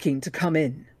 knocking to come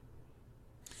in.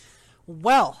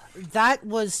 Well, that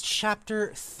was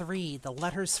chapter 3, The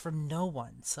Letters from No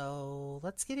One. So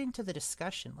let's get into the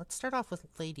discussion. Let's start off with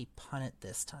Lady Punnet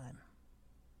this time.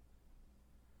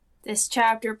 This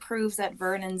chapter proves that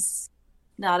Vernon's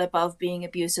not above being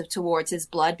abusive towards his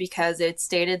blood, because it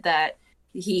stated that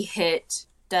he hit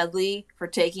Dudley for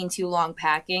taking too long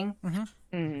packing.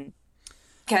 Mm-hmm. Mm-hmm.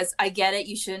 Because I get it,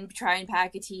 you shouldn't try and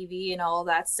pack a TV and all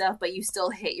that stuff, but you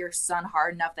still hit your son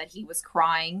hard enough that he was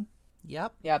crying.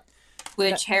 Yep.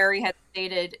 Which Harry had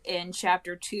stated in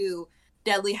chapter 2,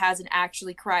 Dudley hasn't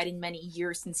actually cried in many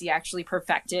years since he actually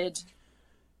perfected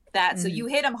that. So you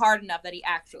hit him hard enough that he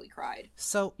actually cried.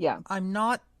 So Yeah. I'm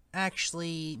not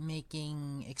actually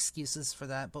making excuses for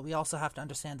that, but we also have to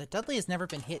understand that Dudley has never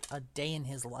been hit a day in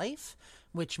his life,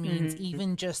 which means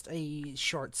even just a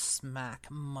short smack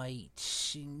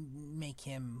might make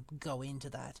him go into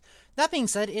that. That being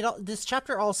said, this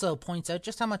chapter also points out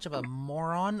just how much of a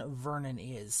moron Vernon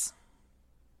is.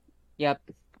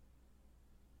 Yep.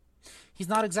 He's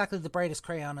not exactly the brightest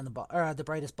crayon in the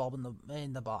brightest bulb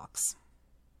in the box.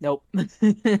 Nope.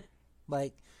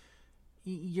 Like,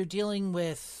 you're dealing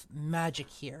with magic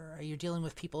here. You're dealing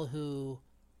with people who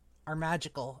are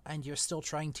magical, and you're still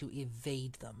trying to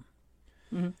evade them.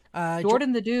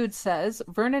 Jordan the Dude says,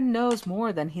 Vernon knows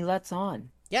more than he lets on.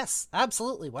 Yes,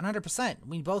 absolutely, 100%.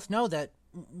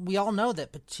 We all know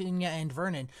that Petunia and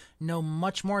Vernon know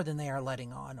much more than they are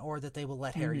letting on, or that they will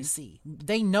let Harry see.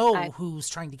 They know who's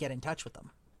trying to get in touch with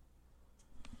them.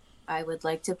 I would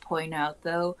like to point out,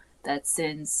 though, that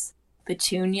since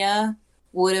Petunia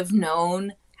would have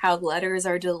known how letters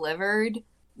are delivered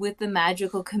with the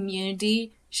magical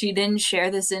community, she didn't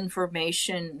share this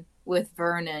information with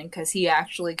Vernon, because he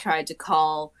actually tried to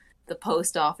call the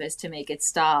post office to make it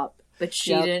stop. But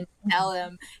she didn't tell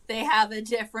him they have a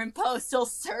different postal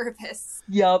service.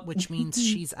 Yep. Which means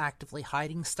she's actively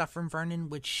hiding stuff from Vernon,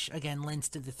 which again lends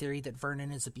to the theory that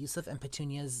Vernon is abusive and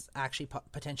Petunia is actually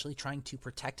potentially trying to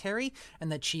protect Harry,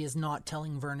 and that she is not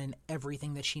telling Vernon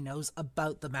everything that she knows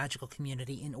about the magical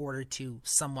community in order to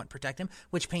somewhat protect him,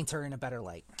 which paints her in a better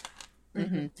light.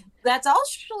 That's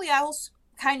actually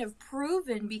kind of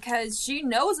proven, because she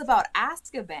knows about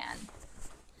Azkaban.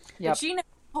 But she never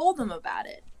told them about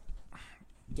it.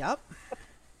 Yep.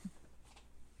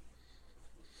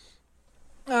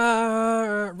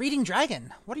 Reading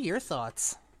Dragon, what are your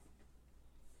thoughts?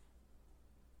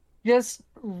 Just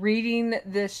reading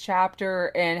this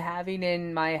chapter and having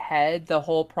in my head the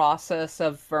whole process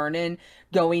of Vernon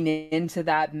going into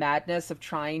that madness of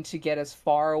trying to get as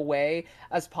far away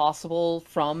as possible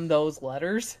from those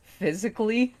letters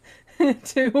physically.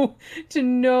 to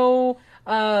no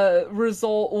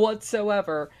result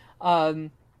whatsoever.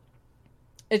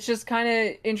 It's just kind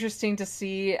of interesting to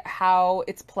see how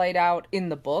it's played out in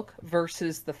the book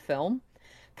versus the film.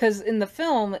 Because in the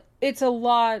film, it's a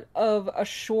lot of a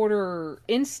shorter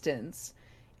instance,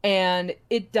 and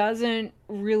it doesn't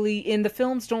really, in the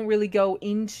films, don't really go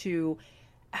into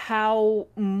how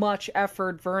much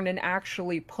effort Vernon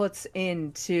actually puts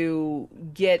in to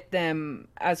get them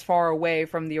as far away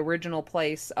from the original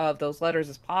place of those letters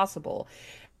as possible.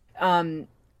 Um,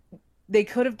 they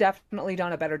could have definitely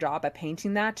done a better job at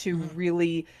painting that to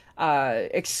really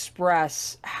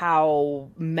express how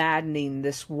maddening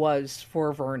this was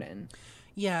for Vernon.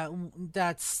 Yeah,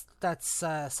 that's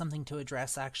something to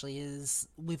address. Actually, is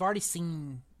we've already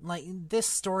seen, like, this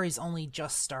story's only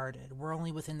just started. We're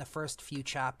only within the first few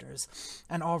chapters,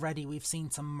 and already we've seen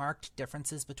some marked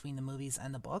differences between the movies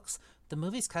and the books. The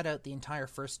movies cut out the entire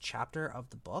first chapter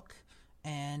of the book,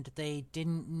 and they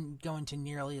didn't go into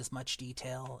nearly as much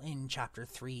detail in chapters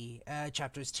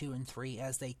 2 and 3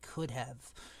 as they could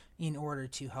have, in order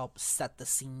to help set the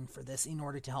scene for this, in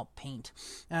order to help paint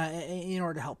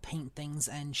things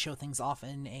and show things off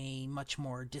in a much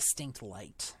more distinct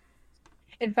light.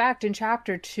 In fact, in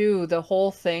chapter 2, the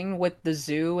whole thing with the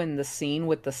zoo and the scene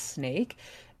with the snake,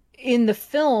 in the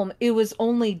film, it was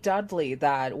only Dudley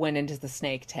that went into the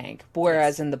snake tank,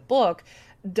 whereas Yes. in the book,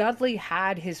 Dudley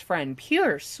had his friend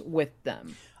Pierce with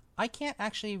them. I can't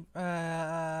actually.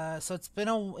 So it's been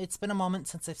a moment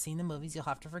since I've seen the movies. You'll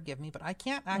have to forgive me, but I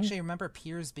can't actually remember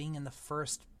Piers being in the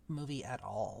first movie at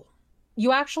all.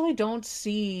 You actually don't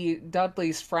see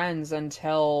Dudley's friends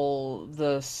until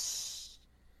the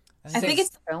I I think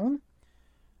sixth it's. film.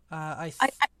 I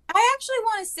actually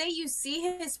want to say you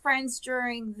see his friends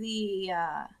during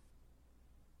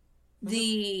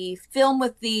the film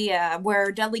with the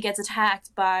where Dudley gets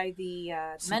attacked by the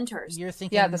mentors. You're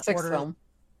thinking Yeah, the sixth film.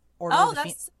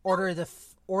 Order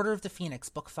of the Phoenix,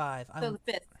 Book 5. So the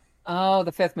fifth. Oh,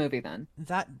 the fifth movie then.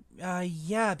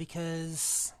 Yeah,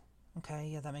 because. Okay,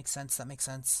 yeah, that makes sense.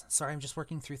 Sorry, I'm just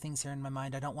working through things here in my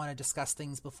mind. I don't want to discuss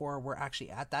things before we're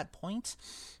actually at that point.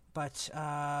 But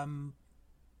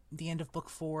the end of Book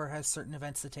 4 has certain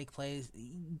events that take place.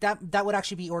 That would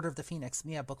actually be Order of the Phoenix.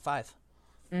 Yeah, Book 5.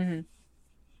 Mm-hmm.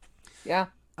 Yeah.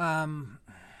 Um,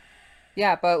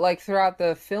 Yeah, but like throughout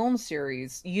the film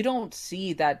series, you don't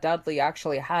see that Dudley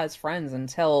actually has friends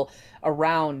until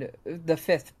around the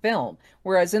fifth film.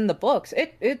 Whereas in the books,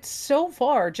 it's so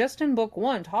far, just in book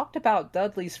 1, talked about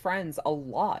Dudley's friends a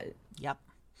lot. yep.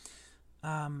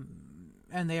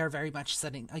 And they are very much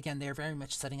setting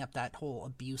up that whole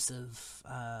abusive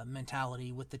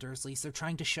mentality with the Dursleys. They're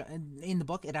trying to show, in the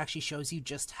book, it actually shows you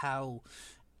just how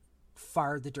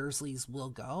far the Dursleys will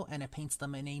go, and it paints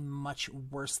them in a much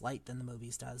worse light than the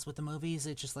movies does. With the movies,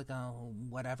 it's just like, oh,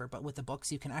 whatever. But with the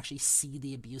books, you can actually see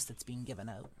the abuse that's being given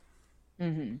out.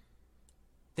 Mm-hmm.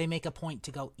 They make a point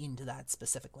to go into that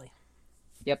specifically.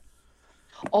 Yep.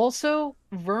 Also,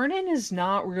 Vernon is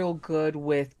not real good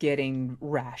with getting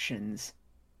rations.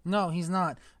 No, he's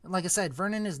not. Like I said,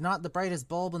 Vernon is not the brightest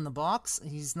bulb in the box.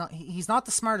 He's not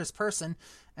the smartest person,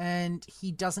 and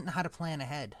he doesn't know how to plan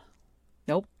ahead.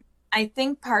 Nope. I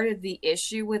think part of the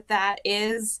issue with that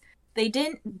is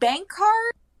bank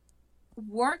cards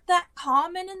weren't that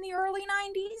common in the early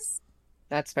 90s,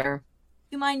 That's fair.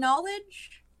 to my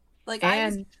knowledge. Like, I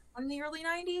was And born in the early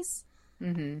 90s.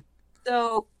 mm-hmm.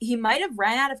 So he might have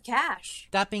ran out of cash.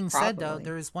 That being said, though, Probably.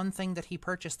 there is one thing that he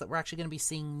purchased that we're actually going to be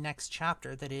seeing next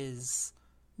chapter that is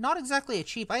not exactly a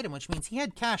cheap item, which means he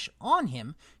had cash on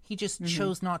him. He just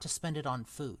chose not to spend it on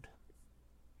food.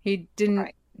 He didn't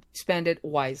Right. spend it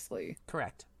wisely.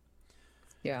 Correct.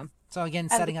 Yeah. So again,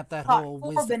 As setting we up that bought whole 4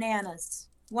 wisdom. bananas.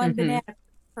 One Mhm. banana per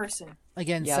person.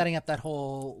 Again, Yep. setting up that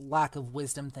whole lack of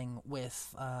wisdom thing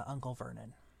with Uncle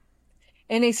Vernon.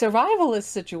 In a survivalist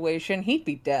situation, he'd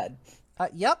be dead.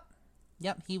 Yep.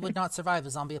 He would not survive a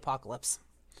zombie apocalypse.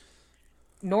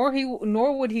 Nor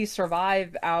would he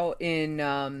survive out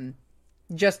in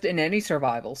just in any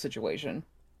survival situation.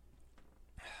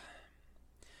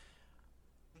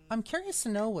 I'm curious to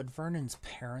know what Vernon's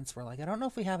parents were like. I don't know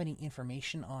if we have any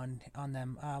information on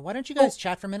them. Why don't you guys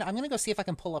chat for a minute? I'm gonna go see if I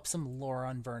can pull up some lore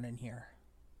on Vernon here.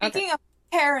 Speaking of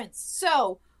parents,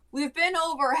 so we've been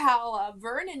over how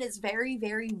Vernon is very,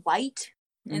 very white,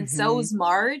 and so is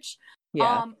Marge.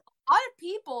 Yeah. A lot of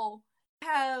people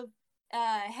have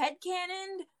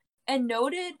headcanoned and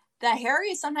noted that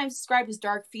Harry is sometimes described as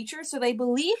dark featured, so they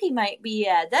believe he might be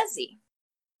Desi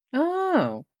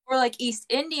Oh. or like East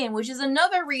Indian, which is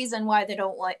another reason why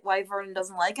why Vernon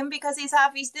doesn't like him, because he's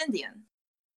half East Indian.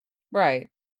 Right.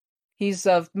 He's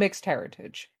of mixed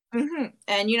heritage.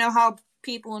 And you know how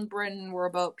people in Britain were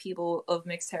about people of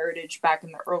mixed heritage back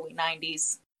in the early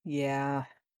 90s. Yeah.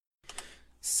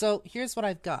 So here's what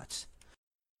I've got.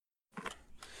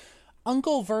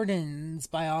 Uncle Vernon's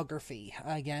biography,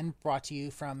 again, brought to you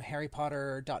from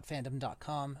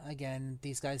harrypotter.fandom.com. Again,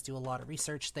 these guys do a lot of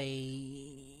research.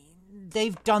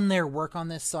 They've done their work on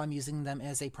this, so I'm using them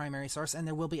as a primary source, and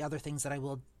there will be other things that I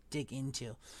will dig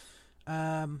into.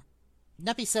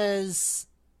 Nuppy says,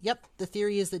 yep, the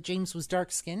theory is that James was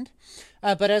dark-skinned.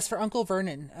 But as for Uncle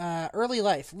Vernon, early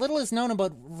life. Little is known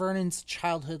about Vernon's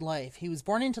childhood life. He was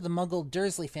born into the Muggle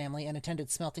Dursley family and attended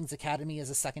Smelting's Academy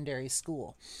as a secondary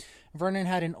school. Vernon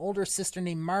had an older sister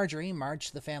named Marjorie, Marge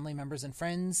to the family members and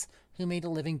friends, who made a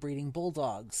living breeding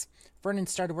bulldogs. Vernon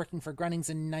started working for Grunnings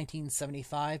in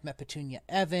 1975, met Petunia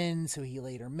Evans, who he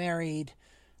later married.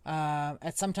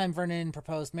 At some time, Vernon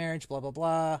proposed marriage, blah, blah,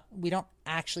 blah. We don't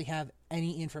actually have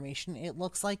any information, it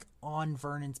looks like, on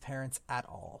Vernon's parents at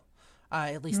all.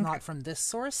 At least not from this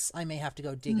source. I may have to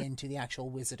go dig into the actual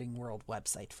Wizarding World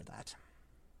website for that.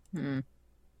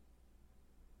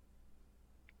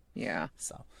 Yeah.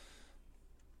 So...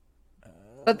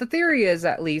 But the theory is,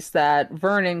 at least, that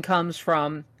Vernon comes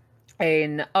from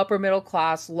an upper middle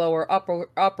class,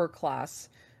 upper class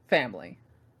family.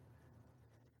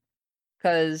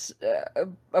 Because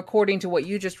according to what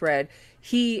you just read,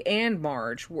 he and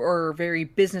Marge were very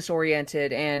business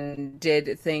oriented and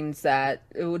did things that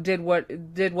did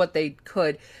what they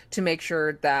could to make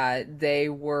sure that they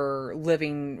were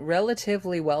living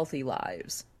relatively wealthy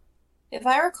lives. If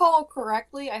I recall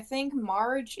correctly, I think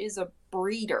Marge is a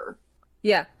breeder.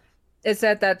 Yeah, it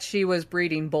said that she was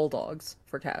breeding bulldogs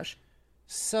for cash.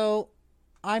 So,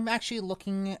 I'm actually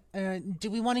looking...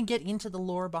 do we want to get into the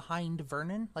lore behind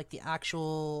Vernon? Like, the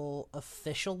actual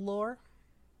official lore?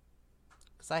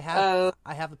 Because I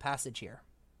have a passage here.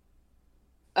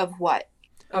 Of what?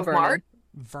 Of Vernon.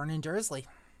 Vernon Dursley.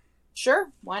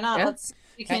 Sure, why not? Yeah.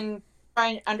 We can try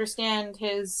and understand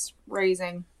his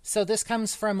raising. So this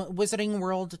comes from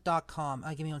wizardingworld.com.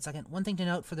 Give me 1 second. One thing to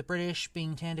note for the British,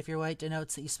 being tanned if you're white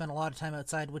denotes that you spend a lot of time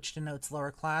outside, which denotes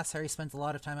lower class. Harry spends a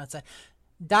lot of time outside.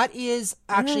 That is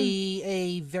actually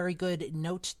a very good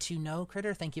note to know,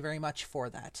 Critter. Thank you very much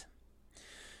for that.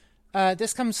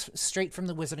 This comes straight from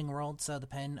the Wizarding World, so the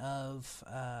pen of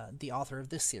the author of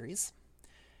this series.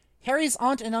 Harry's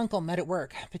aunt and uncle met at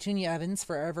work. Petunia Evans,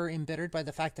 forever embittered by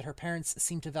the fact that her parents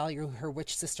seemed to value her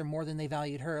witch sister more than they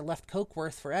valued her, left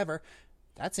Cokeworth forever.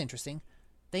 That's interesting.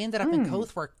 They ended up in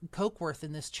Cokeworth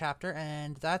in this chapter,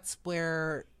 and that's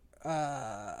where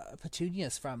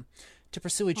Petunia's from, to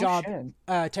pursue a job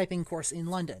typing course in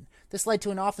London. This led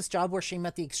to an office job where she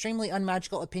met the extremely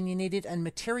unmagical, opinionated, and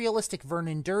materialistic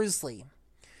Vernon Dursley.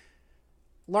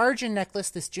 Large and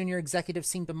necklaced, this junior executive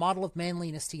seemed a model of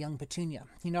manliness to young Petunia.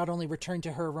 He not only returned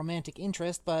to her romantic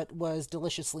interest, but was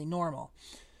deliciously normal.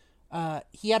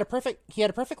 He had a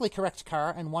perfectly correct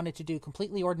car and wanted to do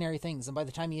completely ordinary things, and by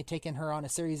the time he had taken her on a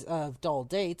series of dull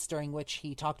dates, during which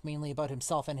he talked mainly about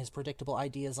himself and his predictable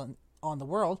ideas on the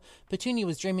world, Petunia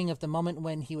was dreaming of the moment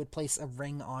when he would place a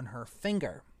ring on her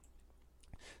finger.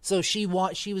 So she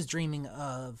was dreaming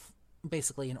of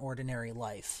basically an ordinary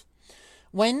life.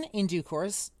 When, in due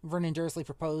course, Vernon Dursley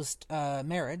proposed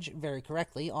marriage, very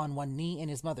correctly, on one knee in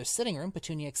his mother's sitting room,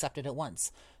 Petunia accepted at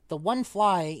once. The one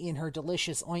fly in her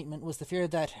delicious ointment was the fear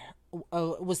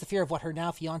of what her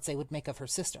now fiancé would make of her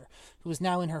sister, who was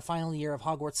now in her final year of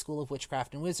Hogwarts School of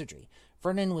Witchcraft and Wizardry.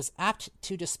 Vernon was apt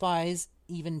to despise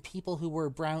even people who wore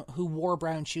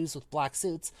brown shoes with black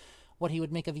suits, what he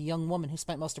would make of a young woman who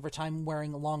spent most of her time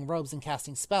wearing long robes and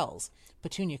casting spells.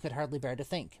 Petunia could hardly bear to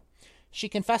think. She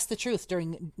confessed the truth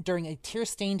during a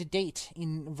tear-stained date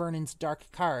in Vernon's dark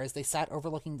car as they sat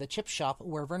overlooking the chip shop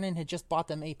where Vernon had just bought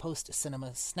them a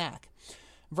post-cinema snack.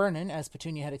 Vernon, as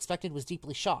Petunia had expected, was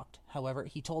deeply shocked. However,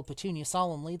 he told Petunia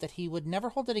solemnly that he would never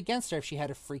hold it against her if she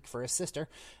had a freak for a sister,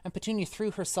 and Petunia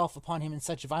threw herself upon him in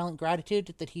such violent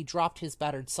gratitude that he dropped his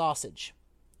battered sausage.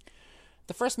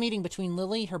 The first meeting between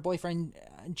Lily, her boyfriend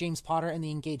James Potter, and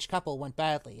the engaged couple went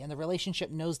badly, and the relationship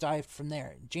nosedived from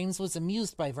there. James was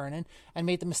amused by Vernon and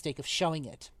made the mistake of showing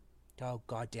it. Oh,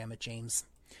 God damn it, James.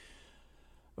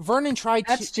 Vernon tried to...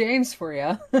 That's James for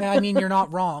you. I mean, you're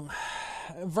not wrong.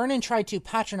 Vernon tried to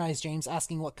patronize James,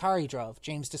 asking what car he drove.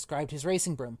 James described his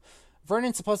racing broom.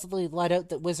 Vernon supposedly let out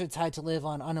that wizards had to live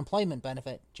on unemployment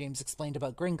benefit. James explained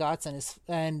about Gringotts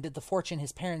and the fortune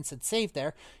his parents had saved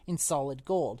there in solid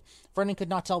gold. Vernon could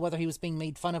not tell whether he was being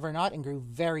made fun of or not and grew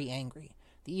very angry.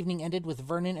 The evening ended with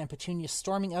Vernon and Petunia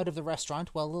storming out of the restaurant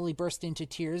while Lily burst into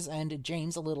tears and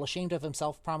James, a little ashamed of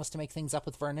himself, promised to make things up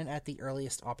with Vernon at the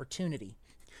earliest opportunity.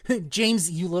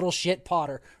 James, you little shit,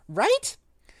 Potter. Right?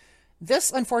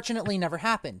 This, unfortunately, never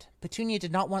happened. Petunia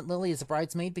did not want Lily as a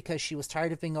bridesmaid because she was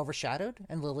tired of being overshadowed,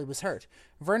 and Lily was hurt.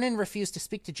 Vernon refused to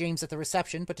speak to James at the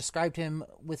reception, but described him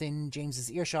within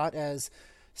James's earshot as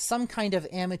some kind of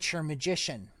amateur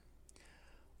magician.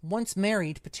 Once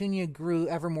married, Petunia grew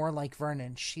ever more like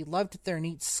Vernon. She loved their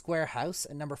neat square house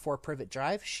at number 4 Privet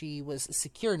Drive. She was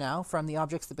secure now from the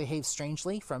objects that behaved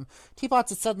strangely, from teapots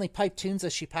that suddenly piped tunes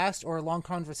as she passed, or long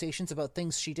conversations about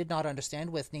things she did not understand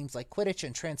with names like Quidditch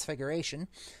and Transfiguration.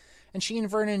 And she and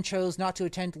Vernon chose not to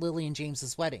attend Lily and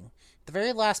James's wedding. The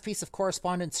very last piece of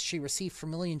correspondence she received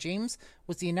from Lily and James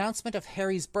was the announcement of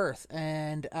Harry's birth,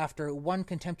 and after one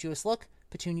contemptuous look,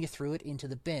 Petunia threw it into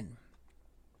the bin.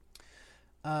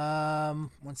 1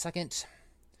 second.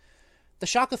 The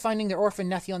shock of finding their orphan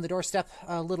nephew on the doorstep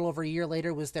a little over a year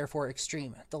later was therefore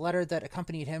extreme. The letter that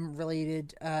accompanied him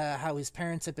related how his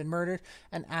parents had been murdered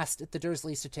and asked the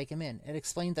Dursleys to take him in. It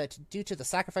explained that due to the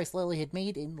sacrifice Lily had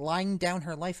made in laying down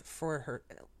her life for her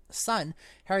son,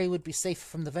 Harry would be safe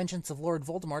from the vengeance of Lord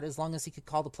Voldemort as long as he could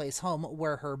call the place home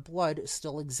where her blood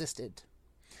still existed.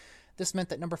 This meant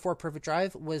that number 4 Privet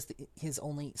Drive was his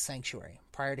only sanctuary.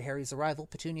 Prior to Harry's arrival,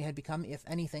 Petunia had become, if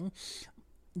anything,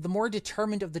 the more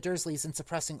determined of the Dursleys in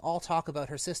suppressing all talk about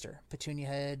her sister. Petunia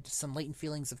had some latent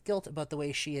feelings of guilt about the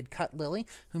way she had cut Lily,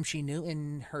 whom she knew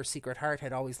in her secret heart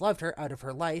had always loved her, out of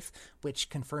her life, which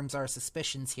confirms our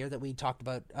suspicions here that we talked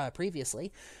about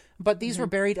previously. But these were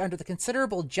buried under the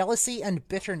considerable jealousy and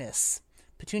bitterness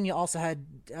Petunia also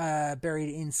had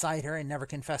buried inside her and never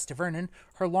confessed to Vernon,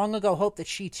 her long-ago hope that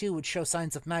she too would show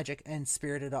signs of magic and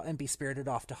be spirited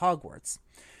off to Hogwarts.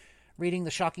 Reading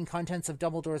the shocking contents of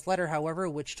Dumbledore's letter, however,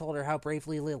 which told her how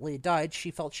bravely Lily died,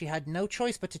 she felt she had no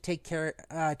choice but to take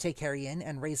Harry in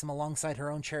and raise him alongside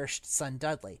her own cherished son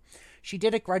Dudley. She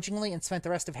did it grudgingly and spent the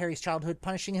rest of Harry's childhood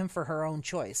punishing him for her own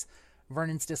choice.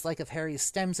 Vernon's dislike of Harry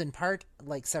stems in part,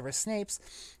 like Severus Snape's,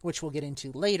 which we'll get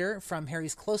into later, from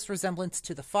Harry's close resemblance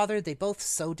to the father they both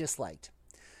so disliked.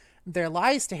 Their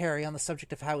lies to Harry on the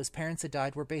subject of how his parents had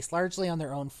died were based largely on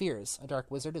their own fears. A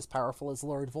dark wizard as powerful as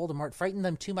Lord Voldemort frightened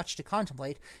them too much to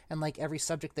contemplate, and like every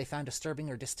subject they found disturbing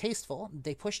or distasteful,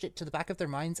 they pushed it to the back of their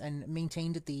minds and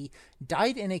maintained the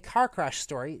died in a car crash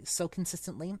story so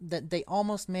consistently that they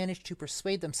almost managed to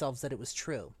persuade themselves that it was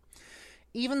true.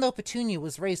 Even though Petunia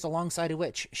was raised alongside a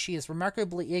witch, she is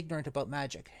remarkably ignorant about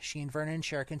magic. She and Vernon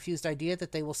share a confused idea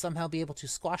that they will somehow be able to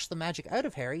squash the magic out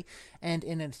of Harry, and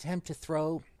in an attempt to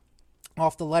throw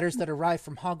off the letters that arrive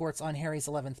from Hogwarts on Harry's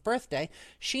 11th birthday,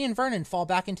 she and Vernon fall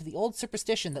back into the old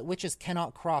superstition that witches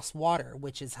cannot cross water,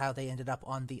 which is how they ended up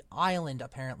on the island,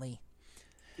 apparently.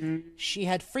 She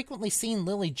had frequently seen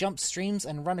Lily jump streams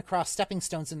and run across stepping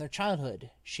stones in their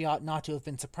childhood. She ought not to have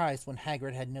been surprised when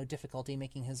Hagrid had no difficulty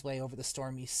making his way over the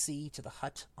stormy sea to the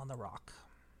hut on the rock.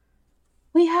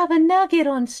 We have a nugget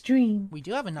on stream. We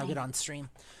do have a nugget on stream.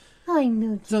 Hi,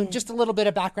 Nugget. So just a little bit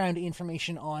of background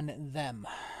information on them.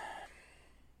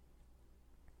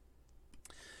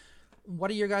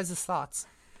 What are your guys' thoughts?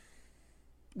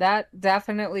 That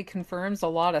definitely confirms a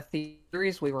lot of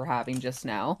theories we were having just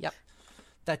now. Yep.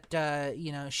 That,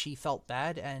 she felt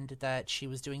bad and that she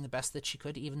was doing the best that she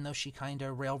could, even though she kind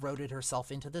of railroaded herself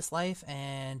into this life,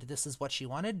 and this is what she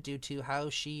wanted due to how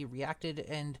she reacted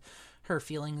and her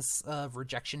feelings of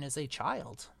rejection as a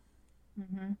child.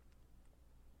 Mm-hmm.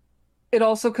 It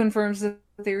also confirms the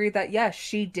theory that, yes,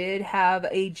 she did have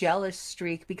a jealous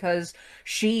streak because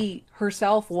she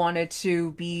herself wanted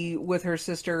to be with her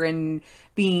sister and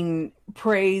being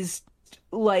praised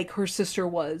like her sister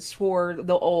was for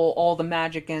all the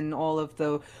magic and all of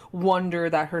the wonder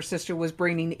that her sister was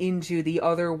bringing into the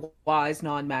otherwise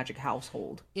non-magic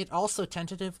household. It also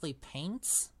tentatively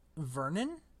paints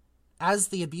Vernon as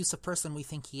the abusive person we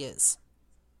think he is.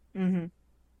 Mm-hmm.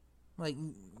 Like,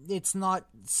 it's not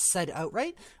said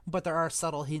outright, but there are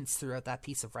subtle hints throughout that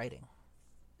piece of writing.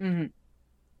 Mm-hmm.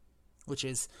 Which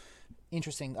is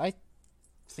interesting. I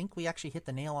think we actually hit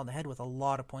the nail on the head with a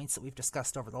lot of points that we've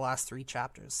discussed over the last 3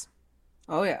 chapters.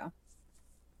 Oh, yeah.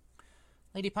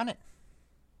 Lady Punnett.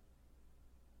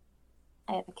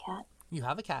 I have a cat. You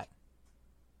have a cat.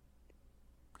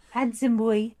 Handsome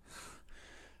boy.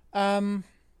 But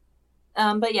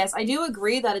yes, I do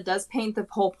agree that it does paint the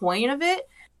whole point of it.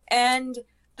 And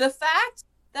the fact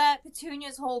that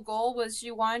Petunia's whole goal was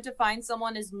she wanted to find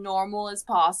someone as normal as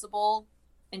possible,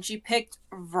 and she picked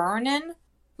Vernon.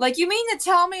 Like, you mean to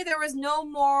tell me there was no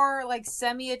more, like,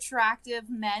 semi-attractive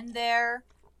men there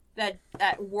that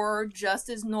were just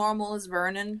as normal as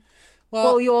Vernon?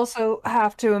 Well, you also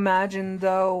have to imagine,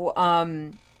 though,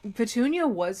 Petunia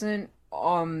wasn't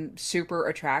super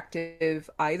attractive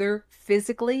either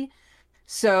physically.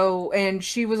 So, and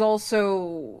she was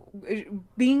also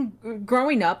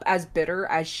growing up as bitter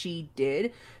as she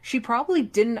did, she probably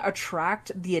didn't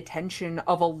attract the attention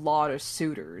of a lot of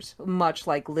suitors, much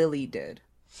like Lily did.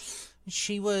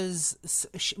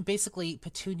 Basically,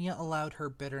 Petunia allowed her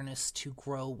bitterness to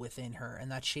grow within her,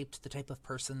 and that shaped the type of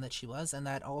person that she was, and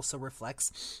that also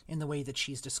reflects in the way that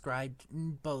she's described,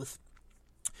 both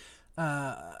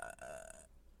kind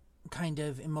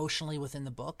of emotionally within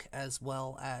the book, as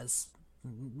well as,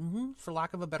 for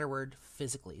lack of a better word,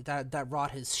 physically. That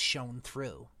rot has shown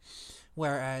through.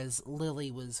 Whereas Lily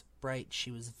was bright,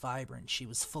 she was vibrant, she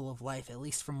was full of life, at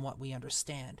least from what we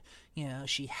understand.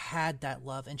 She had that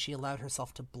love, and she allowed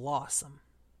herself to blossom.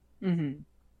 Mm-hmm.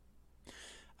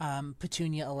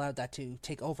 Petunia allowed that to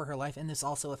take over her life, and this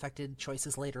also affected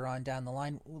choices later on down the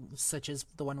line, such as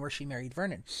the one where she married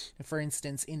Vernon. For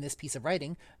instance, in this piece of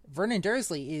writing, Vernon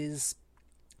Dursley is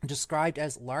described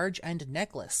as large and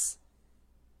necklace.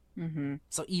 Mm-hmm.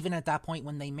 So even at that point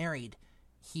when they married,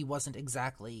 he wasn't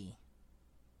exactly,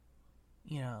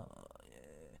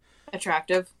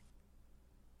 attractive.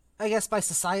 I guess by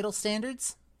societal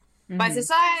standards. Mm-hmm. By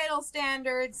societal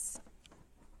standards,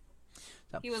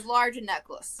 he was large and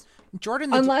necklace.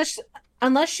 Jordan, Unless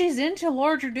she's into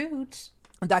larger dudes.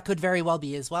 that could very well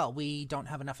be as well. We don't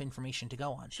have enough information to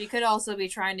go on. She could also be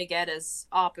trying to get as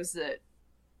opposite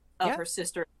of her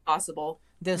sister as possible.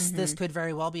 This could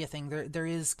very well be a thing. There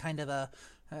is kind of a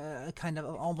kind of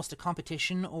almost a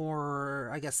competition,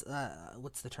 or I guess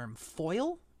what's the term?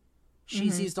 Foil.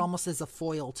 She's used almost as a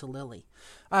foil to Lily.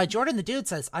 Jordan the Dude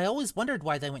says, I always wondered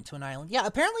why they went to an island. Yeah,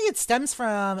 apparently it stems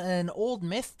from an old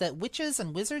myth that witches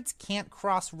and wizards can't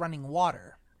cross running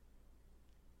water.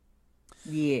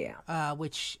 Yeah.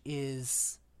 Which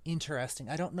is interesting.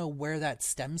 I don't know where that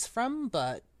stems from,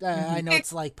 but I know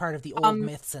it's like part of the old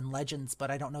myths and legends, but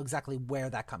I don't know exactly where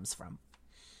that comes from.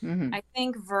 Mm-hmm. I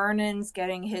think Vernon's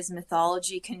getting his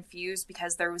mythology confused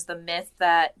because there was the myth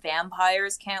that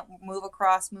vampires can't move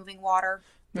across moving water.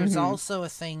 There's also a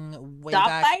thing way Stop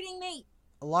back. biting me!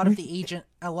 A lot of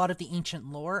the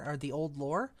ancient lore, or the old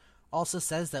lore, also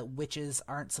says that witches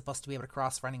aren't supposed to be able to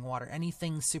cross running water.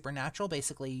 Anything supernatural,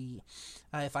 basically,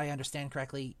 if I understand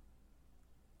correctly,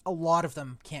 a lot of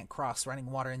them can't cross running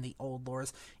water in the old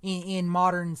lores. In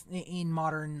modern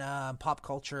pop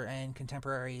culture and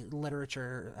contemporary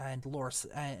literature and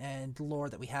lore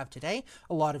that we have today,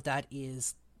 a lot of that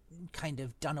is kind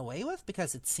of done away with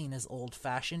because it's seen as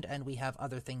old-fashioned, and we have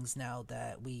other things now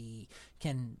that we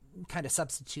can kind of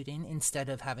substitute instead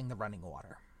of having the running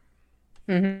water.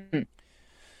 Mm-hmm.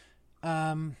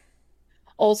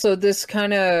 Also, this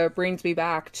kind of brings me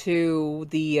back to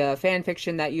the fan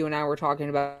fiction that you and I were talking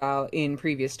about in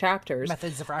previous chapters.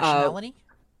 Methods of rationality?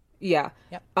 Yeah.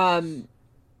 Yep.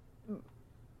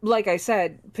 Like I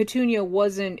said, Petunia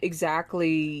wasn't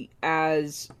exactly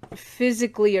as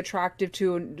physically attractive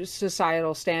to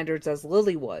societal standards as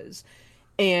Lily was.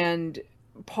 And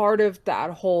part of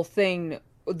that whole thing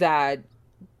that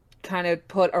kind of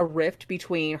put a rift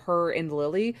between her and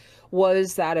Lily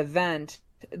was that event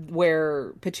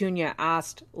where Petunia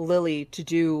asked Lily to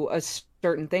do a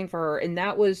certain thing for her, and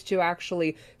that was to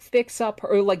actually fix up her,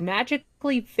 or like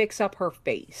magically fix up her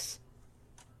face.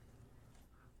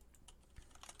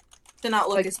 To not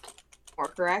look as more,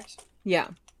 correct? Yeah.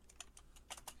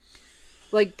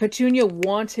 Like, Petunia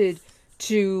wanted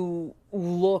to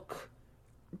look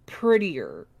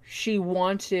prettier. She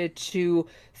wanted to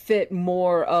fit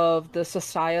more of the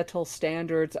societal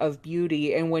standards of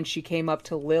beauty, and when she came up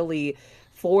to Lily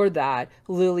for that,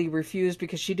 Lily refused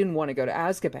because she didn't want to go to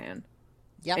Azkaban.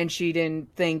 Yep. And she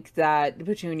didn't think that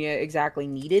Petunia exactly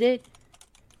needed it.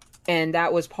 And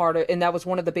that was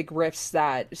one of the big rifts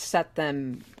that set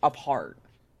them apart.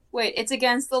 Wait, it's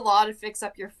against the law to fix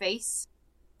up your face?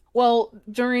 Well,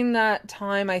 during that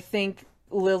time, I think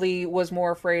Lily was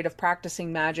more afraid of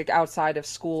practicing magic outside of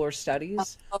school or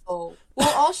studies. Oh.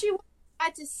 Well, all she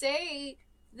had to say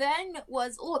then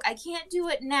was, look, I can't do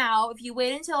it now. If you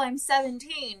wait until I'm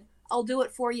 17, I'll do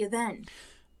it for you then.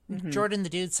 Mm-hmm. Jordan the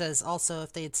Dude says, also,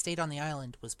 if they had stayed on the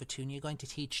island, was Petunia going to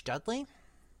teach Dudley?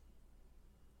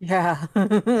 Yeah.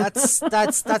 That's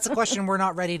a question we're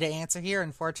not ready to answer here,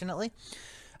 unfortunately.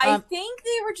 I think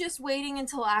they were just waiting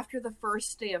until after the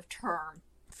first day of term.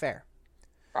 Fair.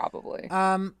 Probably.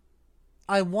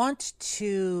 I want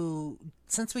to,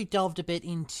 since we delved a bit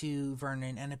into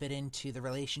Vernon and a bit into the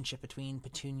relationship between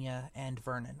Petunia and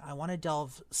Vernon, I want to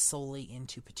delve solely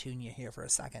into Petunia here for a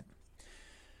second.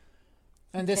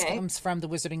 And this comes from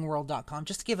thewizardingworld.com,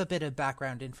 just to give a bit of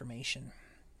background information.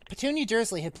 Petunia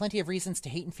Dursley had plenty of reasons to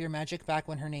hate and fear magic back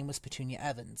when her name was Petunia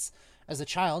Evans. As a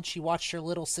child, she watched her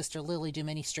little sister Lily do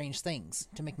many strange things.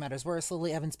 To make matters worse,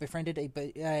 Lily Evans befriended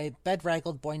a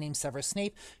bedraggled boy named Severus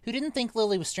Snape, who didn't think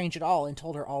Lily was strange at all and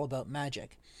told her all about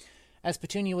magic. As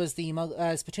Petunia was the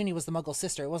Muggle's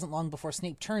sister, it wasn't long before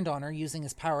Snape turned on her, using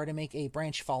his power to make a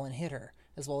branch fall and hit her.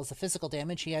 As well as the physical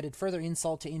damage, he added further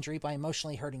insult to injury by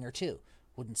emotionally hurting her too.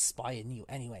 Wouldn't spy on you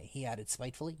anyway, he added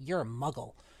spitefully. You're a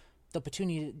Muggle. Though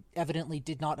Petunia evidently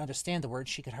did not understand the words,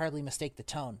 she could hardly mistake the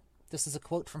tone. This is a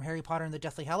quote from Harry Potter and the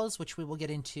Deathly Hallows, which we will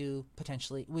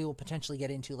potentially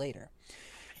get into later.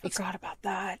 Forgot about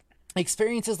that.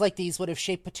 Experiences like these would have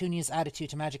shaped Petunia's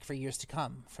attitude to magic for years to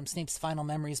come. From Snape's final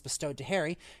memories bestowed to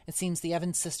Harry, it seems the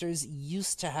Evans sisters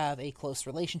used to have a close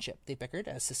relationship. They bickered,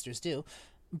 as sisters do,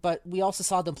 but we also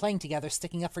saw them playing together,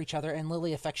 sticking up for each other, and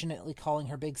Lily affectionately calling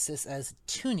her big sis as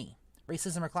Toonie.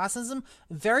 Racism or classism?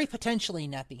 Very potentially,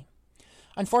 Neppy.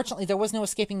 Unfortunately, there was no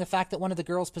escaping the fact that one of the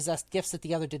girls possessed gifts that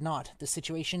the other did not. The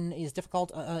situation is difficult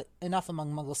enough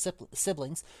among Muggle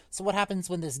siblings, so what happens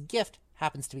when this gift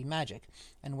happens to be magic?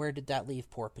 And where did that leave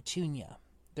poor Petunia?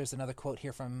 There's another quote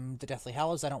here from the Deathly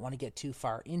Hallows. I don't want to get too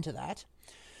far into that.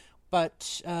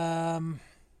 But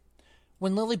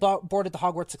when Lily boarded the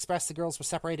Hogwarts Express, the girls were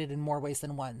separated in more ways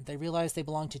than one. They realized they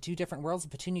belonged to two different worlds,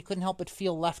 and Petunia couldn't help but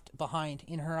feel left behind.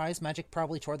 In her eyes, magic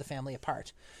probably tore the family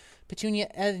apart. Petunia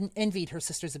envied her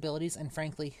sister's abilities, and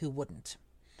frankly, who wouldn't?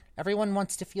 Everyone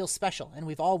wants to feel special, and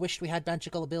we've all wished we had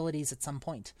magical abilities at some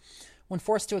point. When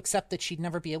forced to accept that she'd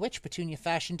never be a witch, Petunia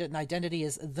fashioned an identity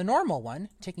as the normal one,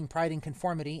 taking pride in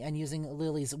conformity and using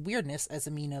Lily's weirdness as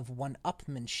a mean of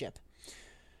one-upmanship.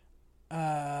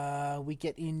 We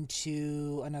get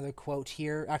into another quote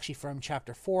here, actually from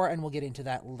chapter 4, and we'll get into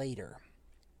that later.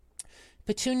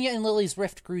 Petunia and Lily's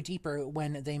rift grew deeper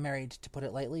when they married, to put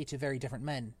it lightly, to very different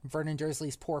men. Vernon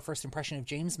Dursley's poor first impression of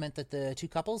James meant that the two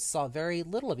couples saw very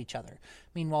little of each other.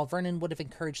 Meanwhile, Vernon would have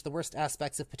encouraged the worst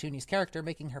aspects of Petunia's character,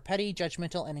 making her petty,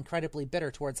 judgmental, and incredibly bitter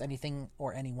towards anything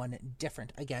or anyone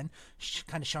different. Again,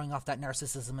 kind of showing off that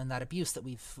narcissism and that abuse that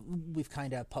we've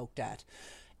kind of poked at.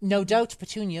 No doubt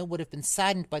Petunia would have been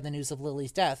saddened by the news of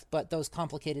Lily's death, but those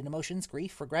complicated emotions,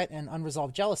 grief, regret, and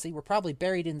unresolved jealousy were probably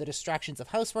buried in the distractions of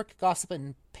housework, gossip,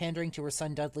 and pandering to her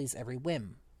son Dudley's every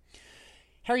whim.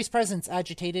 Harry's presence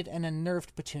agitated and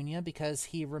unnerved Petunia because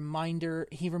he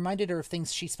reminded her of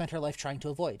things she spent her life trying to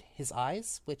avoid. Lily's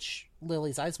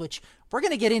eyes, which we're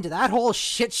going to get into that whole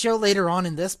shit show later on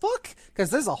in this book, because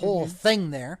there's a whole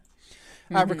thing there.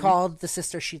 Recalled the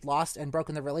sister she'd lost and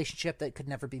broken the relationship that could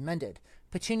never be mended.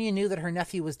 Petunia knew that her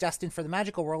nephew was destined for the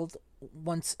magical world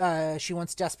she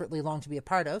once desperately longed to be a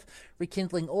part of,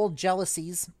 rekindling old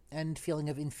jealousies and feeling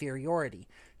of inferiority.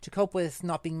 To cope with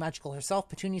not being magical herself,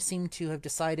 Petunia seemed to have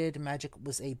decided magic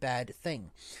was a bad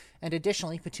thing. And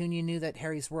additionally, Petunia knew that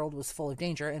Harry's world was full of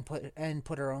danger and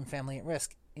put her own family at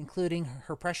risk, including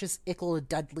her precious ickle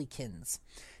Dudleykins.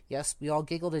 Yes, we all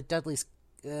giggled at Dudley's.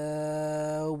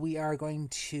 We are going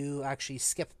to actually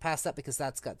skip past that because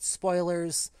that's got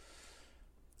spoilers.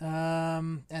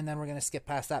 And then we're going to skip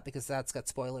past that because that's got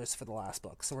spoilers for the last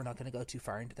book. So we're not going to go too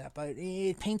far into that. But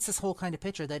it paints this whole kind of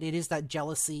picture that it is that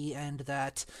jealousy and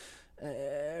that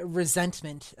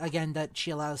resentment, again, that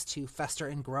she allows to fester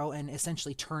and grow and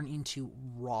essentially turn into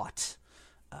rot.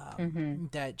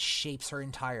 That shapes her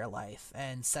entire life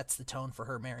and sets the tone for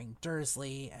her marrying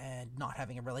Dursley and not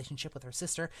having a relationship with her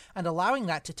sister and allowing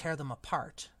that to tear them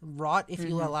apart. Rot, if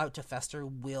you allow it to fester,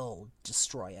 will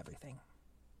destroy everything.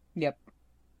 Yep.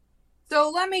 So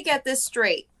let me get this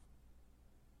straight.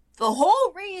 The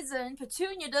whole reason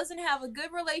Petunia doesn't have a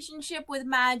good relationship with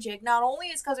magic not only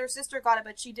is because her sister got it,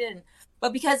 but she didn't,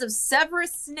 but because of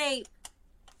Severus Snape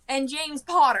and James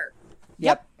Potter.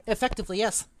 Yep. Effectively,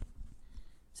 yes.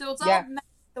 So it's all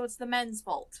so it's the men's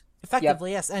fault.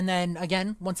 Effectively, yes. And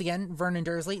then once again, Vernon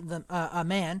Dursley, a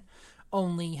man,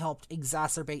 only helped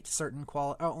exacerbate certain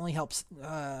only helps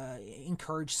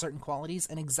encourage certain qualities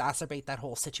and exacerbate that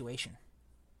whole situation.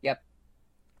 Yep.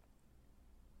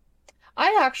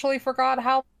 I actually forgot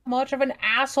how much of an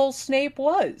asshole Snape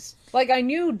was. Like, I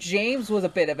knew James was a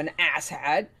bit of an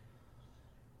asshat.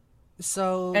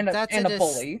 So that's a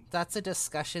bully. That's a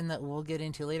discussion that we'll get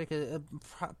into later. Cause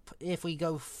if we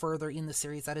go further in the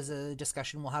series, that is a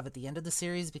discussion we'll have at the end of the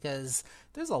series because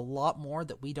there's a lot more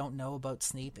that we don't know about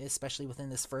Snape, especially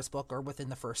within this first book or within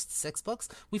the first 6 books.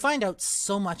 We find out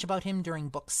so much about him during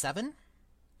book 7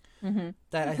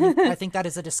 that I think that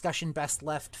is a discussion best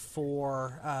left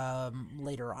for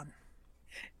later on.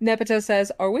 Nepeta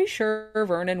says, "Are we sure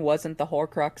Vernon wasn't the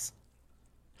Horcrux?"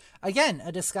 Again,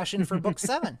 a discussion for book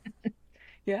 7.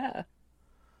 Yeah.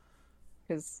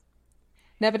 Because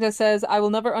Nepeta says, I will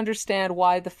never understand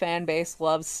why the fan base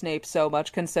loves Snape so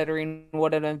much, considering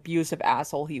what an abusive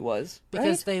asshole he was.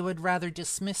 Because Right? they would rather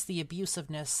dismiss the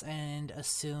abusiveness and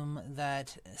assume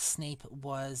that Snape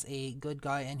was a good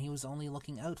guy and he was only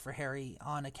looking out for Harry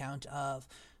on account of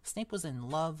Snape was in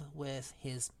love with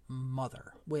his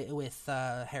mother, with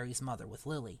Harry's mother, with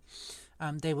Lily.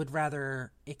 They would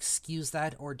rather excuse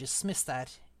that or dismiss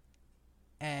that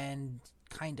and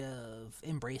kind of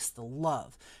embrace the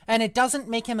love. And it doesn't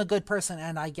make him a good person,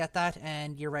 and I get that,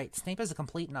 and you're right. Snape is a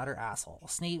complete and utter asshole.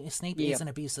 Snape Yep. is an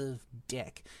abusive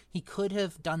dick. He could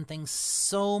have done things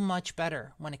so much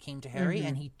better when it came to Harry,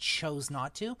 and he chose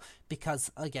not to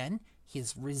because, again,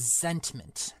 his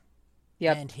resentment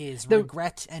Yep. and his The-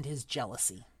 regret and his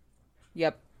jealousy.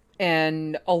 Yep.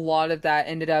 And a lot of that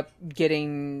ended up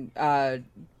getting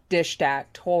dished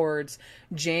at towards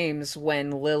James when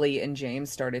Lily and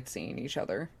James started seeing each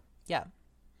other. Yeah.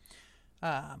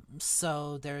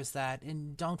 So there's that.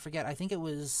 And don't forget, I think it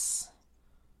was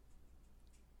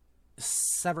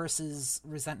Severus's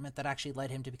resentment that actually led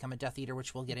him to become a Death Eater,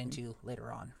 which we'll get into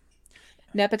later on.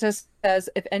 Nepeta says,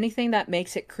 if anything, that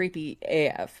makes it creepy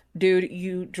AF. Dude,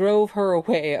 you drove her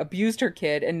away, abused her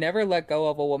kid, and never let go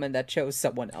of a woman that chose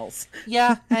someone else.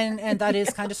 Yeah, and that is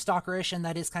kind of stalkerish, and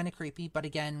that is kind of creepy. But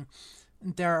again,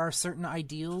 there are certain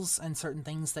ideals and certain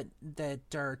things that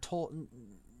are told.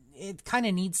 It kind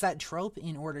of needs that trope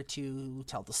in order to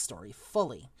tell the story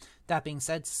fully. That being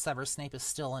said, Severus Snape is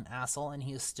still an asshole, and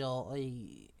he is still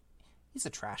he's a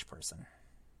trash person.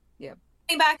 Yep.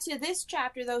 Getting back to this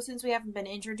chapter, though, since we haven't been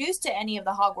introduced to any of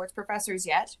the Hogwarts professors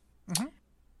yet,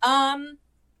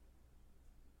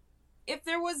 if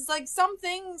there was like some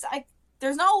things,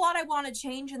 there's not a lot I want to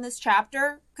change in this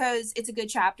chapter because it's a good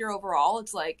chapter overall.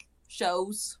 It's like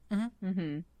shows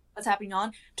what's happening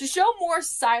on to show more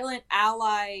silent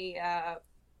ally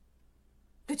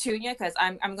Petunia, because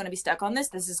I'm going to be stuck on this.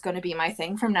 This is going to be my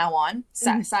thing from now on.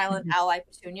 Silent ally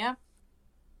Petunia.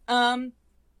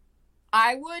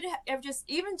 I would have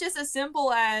even just as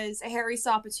simple as Harry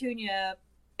saw Petunia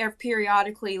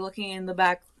periodically looking in the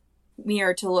back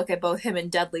mirror to look at both him and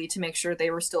Dudley to make sure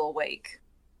they were still awake.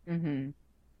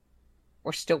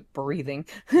 Or still breathing.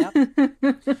 Yep.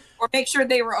 Or make sure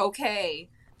they were okay.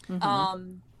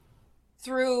 Handed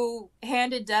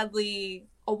Dudley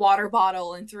a water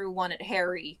bottle and threw one at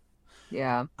Harry.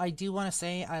 Yeah. I do want to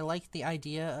say I like the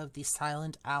idea of the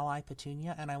silent ally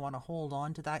Petunia, and I want to hold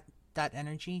on to that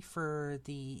energy for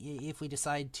if we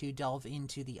decide to delve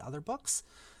into the other books.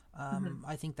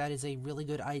 I think that is a really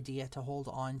good idea to hold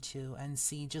on to and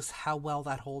see just how well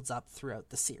that holds up throughout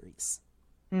the series.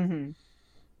 Now I'm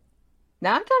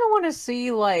gonna want to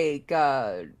see like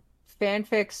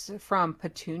fanfics from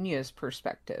Petunia's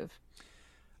perspective.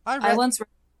 I once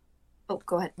oh,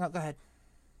 go ahead. No, go ahead.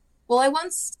 Well,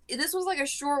 this was like it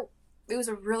was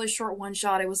a really short one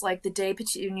shot. It was like the day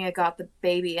Petunia got the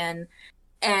baby in,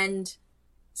 and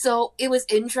so it was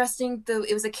interesting.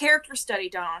 It was a character study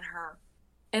done on her,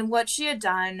 and what she had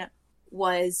done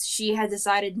was she had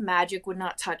decided magic would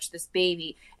not touch this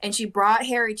baby, and she brought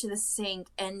Harry to the sink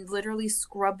and literally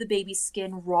scrubbed the baby's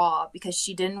skin raw because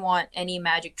she didn't want any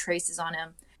magic traces on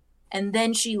him. And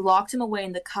then she locked him away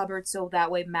in the cupboard so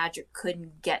that way magic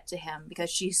couldn't get to him because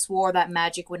she swore that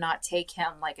magic would not take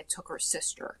him like it took her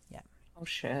sister. Yeah. Oh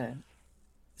shit.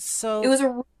 So it was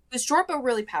short but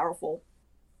really powerful.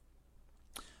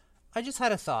 I just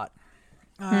had a thought.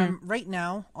 Right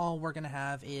now, all we're going to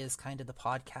have is kind of the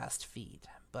podcast feed.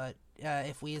 But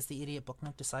if we as the Idiot Book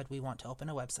Nook decide we want to open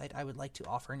a website, I would like to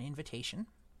offer an invitation.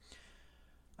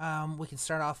 We can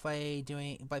start off by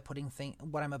putting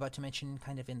what I'm about to mention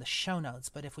kind of in the show notes.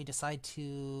 But if we decide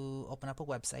to open up a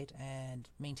website and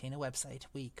maintain a website,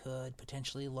 we could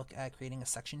potentially look at creating a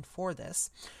section for this.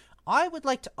 I would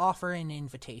like to offer an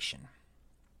invitation.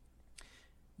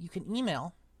 You can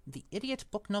email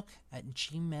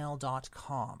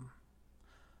theidiotbooknook@gmail.com.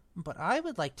 But I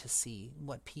would like to see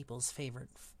what people's favorite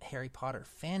Harry Potter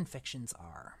fan fictions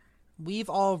are. We've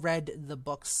all read the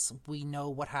books. We know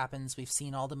what happens. We've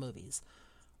seen all the movies.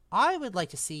 I would like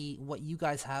to see what you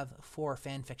guys have for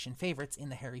fan fiction favorites in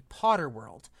the Harry Potter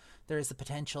world. There is the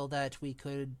potential that we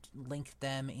could link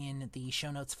them in the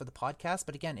show notes for the podcast.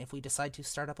 But again, if we decide to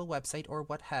start up a website or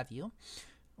what have you,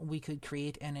 we could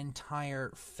create an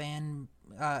entire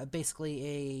basically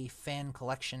a fan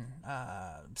collection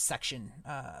section,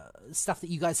 stuff that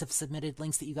you guys have submitted,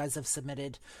 links that you guys have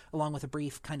submitted, along with a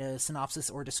brief kind of synopsis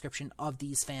or description of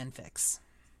these fanfics.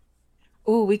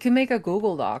 Ooh, we can make a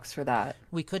Google Docs for that.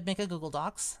 We could make a Google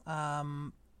Docs.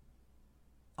 I'll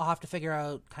have to figure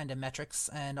out kind of metrics,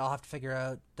 and I'll have to figure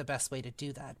out the best way to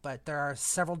do that. But there are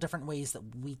several different ways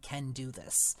that we can do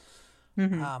this.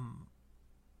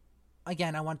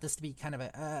 Again, I want this to be kind of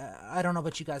I don't know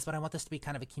about you guys, but I want this to be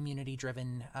kind of a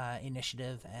community-driven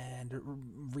initiative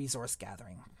and resource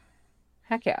gathering.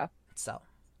 Heck yeah. So,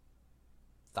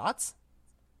 thoughts?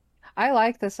 I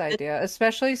like this idea,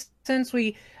 especially since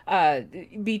we,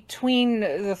 between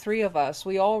the three of us,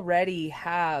 we already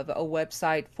have a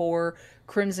website for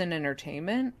Crimson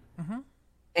Entertainment.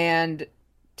 And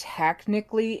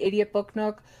technically, Idiot Book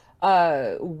Nook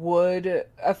would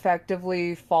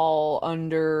effectively fall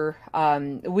under,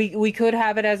 we could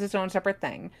have it as its own separate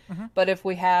thing. But if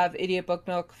we have Idiot Book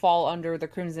Nook fall under the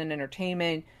Crimson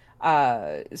Entertainment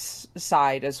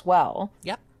side as well.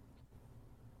 Yep.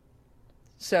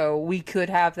 So we could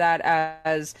have that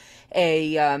as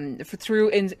a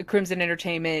through Crimson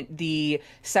Entertainment, the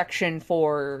section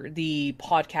for the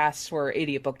podcasts for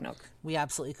Idiot Book Nook. We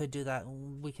absolutely could do that.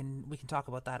 We can talk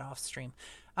about that off stream.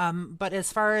 But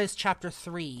as far as chapter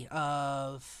 3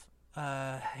 of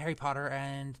Harry Potter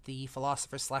and the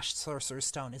Philosopher's / Sorcerer's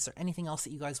Stone, is there anything else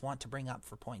that you guys want to bring up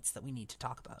for points that we need to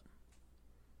talk about?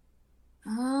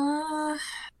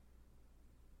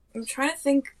 I'm trying to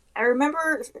think. I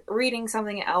remember reading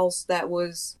something else that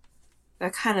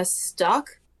kind of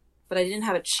stuck, but I didn't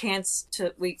have a chance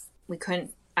to. We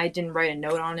couldn't. I didn't write a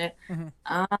note on it.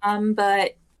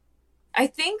 But I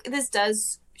think this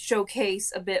does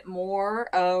showcase a bit more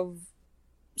of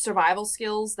survival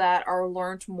skills that are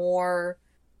learned more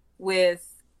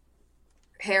with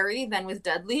Harry than with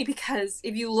Dudley. Because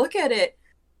if you look at it,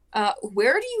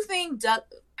 where do you think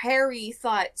Harry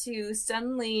thought to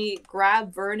suddenly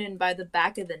grab Vernon by the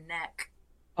back of the neck?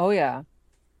 Oh yeah.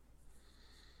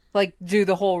 Like do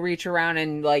the whole reach around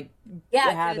and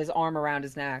have his arm around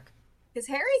his neck. Because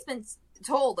Harry's been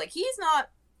told he's not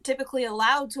typically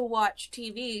allowed to watch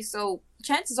TV, so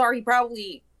chances are he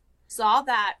probably saw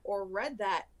that or read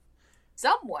that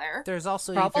somewhere. There's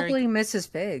also probably Mrs.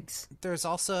 Figs. There's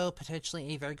also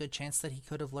potentially a very good chance that he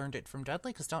could have learned it from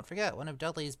Dudley, because don't forget, one of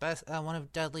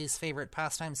Dudley's favorite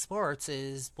pastime sports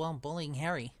is bullying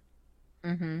Harry.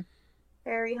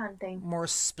 Harry hunting. More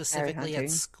specifically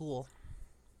at school.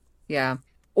 Yeah,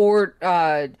 or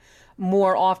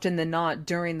more often than not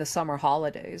during the summer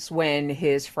holidays when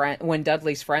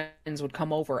Dudley's friends would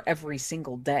come over every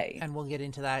single day. And we'll get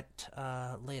into that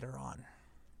later on.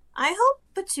 I hope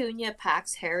Petunia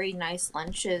packs Harry nice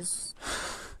lunches.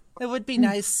 It would be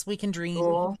nice. We can dream.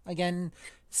 Cool. Again,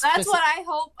 that's what I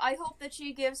hope. I hope that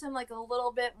she gives him a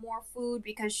little bit more food,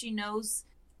 because she knows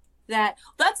that.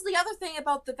 That's the other thing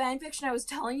about the fanfiction I was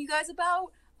telling you guys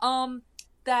about.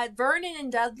 That Vernon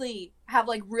and Dudley have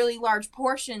really large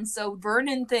portions, so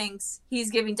Vernon thinks he's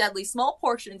giving Dudley small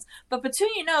portions, but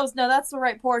Petunia knows, no, that's the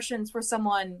right portions for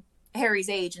someone Harry's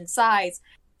age and size,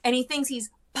 and he thinks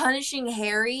he's punishing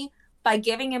Harry by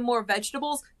giving him more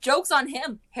vegetables. Joke's on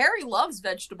him. Harry loves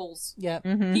vegetables. Yep.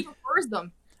 He prefers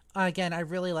them. Again, I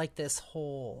really like this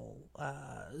whole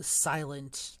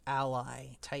silent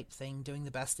ally type thing, doing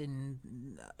the best that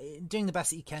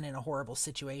you can in a horrible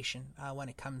situation when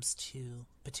it comes to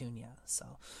Petunia.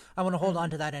 So I want to hold on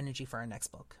to that energy for our next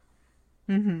book.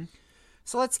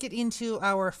 So let's get into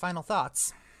our final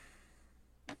thoughts.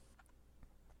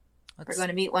 We're going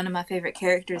to meet one of my favorite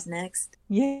characters next.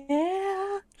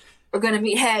 Yeah. We're going to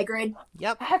meet Hagrid.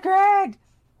 Yep.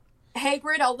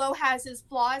 Hagrid, although has his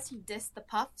flaws, he dissed the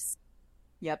Puffs.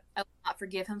 Yep. I will not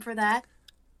forgive him for that.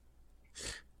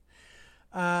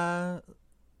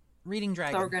 Reading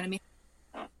Dragon. So we're going to meet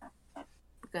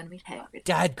Hagrid.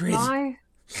 Dadgrid.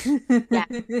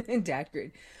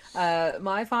 Dadgrid.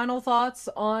 My final thoughts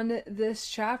on this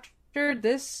chapter.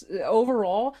 This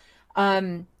overall,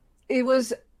 it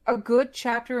was a good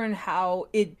chapter in how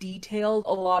it detailed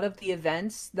a lot of the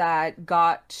events that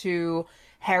got to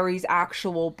Harry's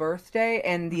actual birthday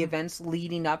and the events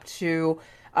leading up to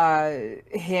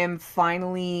him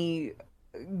finally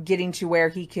getting to where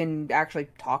he can actually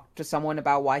talk to someone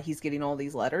about why he's getting all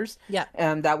these letters. Yeah.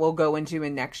 That we'll go into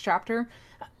in next chapter.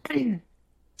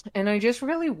 And I just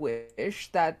really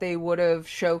wish that they would have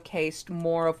showcased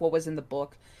more of what was in the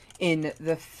book in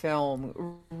the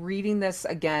film. Reading this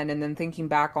again and then thinking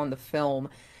back on the film,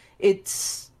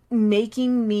 it's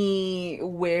making me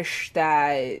wish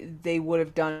that they would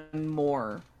have done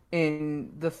more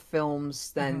in the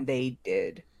films than they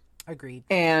did. Agreed.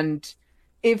 And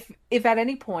if at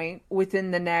any point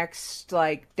within the next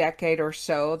decade or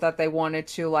so that they wanted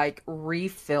to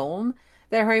refilm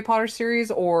the Harry Potter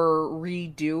series or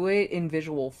redo it in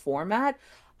visual format,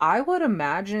 I would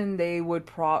imagine they would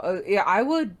I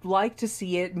would like to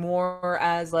see it more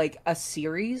as a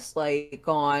series,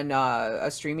 on a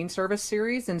streaming service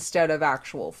series instead of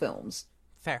actual films.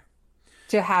 Fair.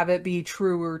 To have it be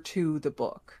truer to the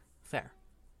book. Fair.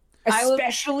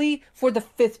 Especially for the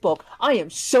fifth book. I am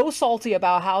so salty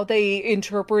about how they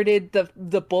interpreted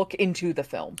the book into the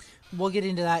film. We'll get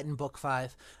into that in book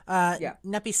 5. Yeah.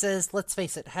 Neppy says, let's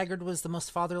face it, Hagrid was the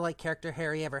most father-like character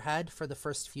Harry ever had for the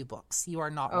first few books. You are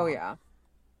not wrong. Oh, yeah.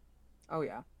 Oh,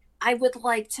 yeah. I would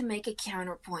like to make a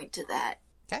counterpoint to that.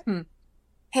 Okay.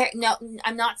 No,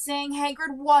 I'm not saying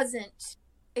Hagrid wasn't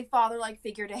a father-like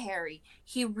figure to Harry.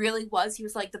 He really was. He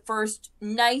was like the first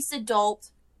nice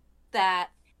adult that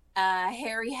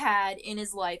Harry had in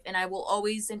his life, and I will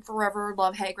always and forever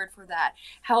love Hagrid for that.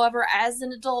 However, as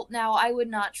an adult now, I would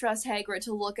not trust Hagrid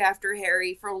to look after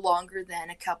Harry for longer than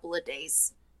a couple of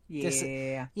days.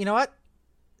 Yeah. You know what?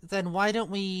 Then why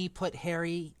don't we put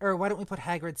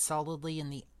Hagrid solidly in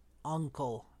the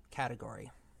uncle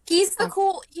category? He's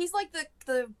he's like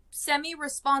the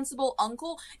semi-responsible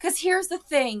uncle, because here's the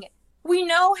thing. We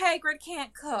know Hagrid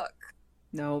can't cook.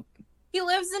 Nope. He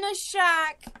lives in a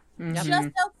shack Mhm.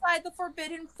 just outside the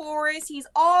Forbidden Forest. He's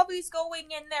always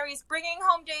going in there. He's bringing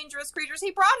home dangerous creatures.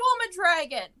 He brought home a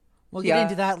dragon. We'll get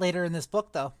into that later in this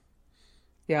book, though.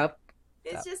 Yep.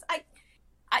 It's just I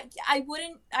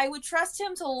would trust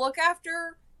him to look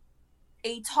after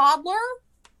a toddler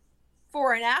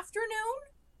for an afternoon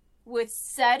with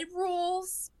set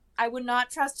rules. I would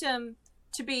not trust him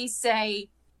to be, say,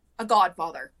 a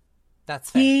godfather.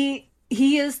 That's fair.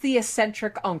 He is the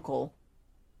eccentric uncle.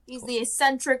 He's the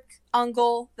eccentric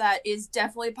uncle that is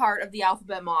definitely part of the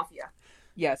Alphabet Mafia.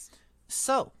 Yes.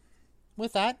 So,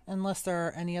 with that, unless there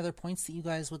are any other points that you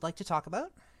guys would like to talk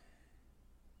about,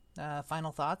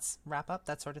 final thoughts, wrap up,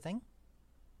 that sort of thing.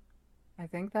 I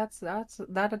think I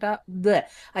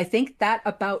think that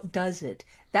about does it.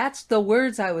 That's the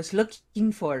words I was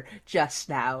looking for just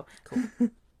now. Cool.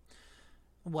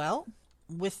 Well,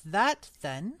 with that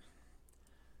then,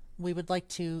 we would like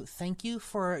to thank you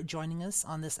for joining us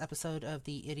on this episode of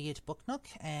the Idiot Book Nook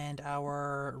and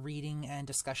our reading and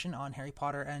discussion on Harry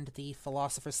Potter and the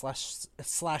Philosopher's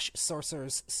slash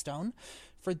Sorcerer's Stone.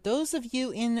 For those of you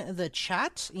in the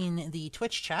chat, in the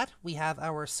Twitch chat, we have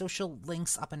our social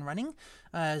links up and running,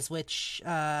 as which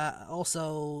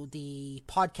also the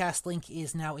podcast link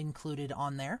is now included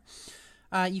on there.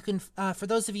 You can, for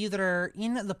those of you that are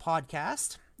in the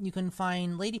podcast, you can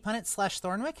find Lady Punnet /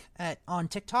 Thornwick on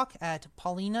TikTok at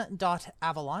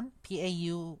paulina.avalon,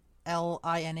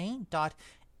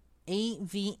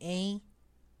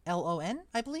 paulina.avalon,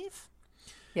 I believe.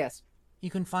 Yes. You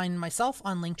can find myself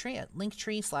on Linktree at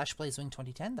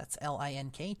linktree/blazewing2010. That's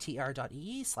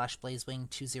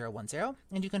linktr.ee/blazewing2010.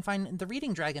 And you can find The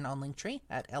Reading Dragon on Linktree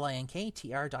at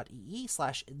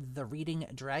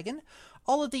linktr.ee/thereadingdragon.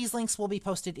 All of these links will be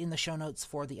posted in the show notes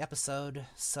for the episode,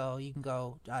 so you can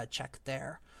go check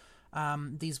there.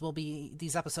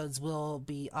 These episodes will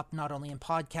be up not only in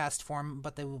podcast form,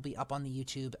 but they will be up on the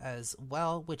YouTube as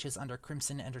well, which is under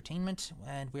Crimson Entertainment.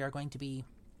 And we are going to be,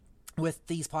 with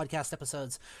these podcast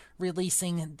episodes,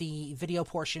 releasing the video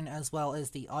portion as well as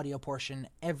the audio portion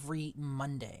every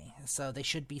Monday. So they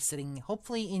should be sitting,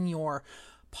 hopefully, in your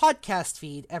podcast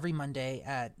feed every Monday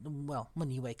at, well,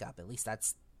 when you wake up. At least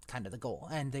that's kind of the goal.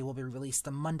 And they will be released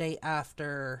the Monday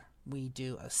after we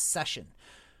do a session.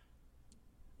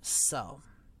 So,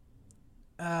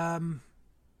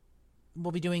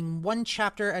 we'll be doing one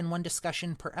chapter and one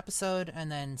discussion per episode,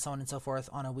 and then so on and so forth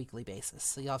on a weekly basis.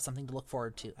 So you'll have something to look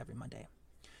forward to every Monday.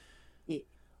 Yeah.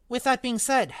 With that being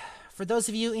said, for those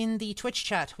of you in the Twitch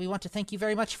chat, we want to thank you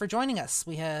very much for joining us.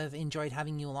 We have enjoyed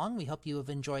having you along. We hope you have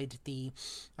enjoyed the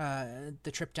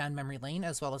trip down memory lane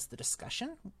as well as the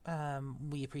discussion.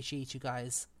 We appreciate you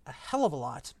guys a hell of a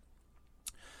lot.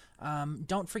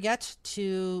 Don't forget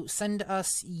to send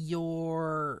us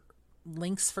your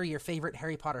links for your favorite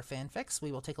Harry Potter fanfics.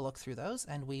 We will take a look through those,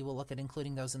 and we will look at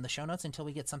including those in the show notes until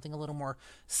we get something a little more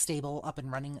stable up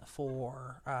and running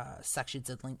for sections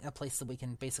and a place that we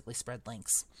can basically spread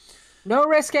links. No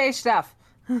risque stuff.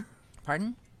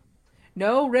 Pardon?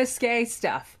 No risque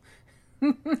stuff.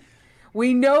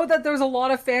 We know that there's a lot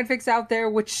of fanfics out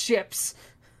there with ships.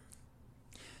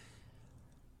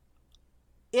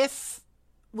 If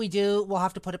we do, we'll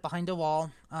have to put it behind a wall.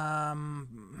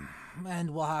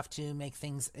 And we'll have to make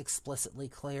things explicitly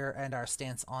clear and our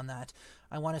stance on that.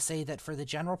 I want to say that for the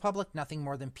general public, nothing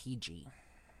more than PG.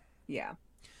 Yeah.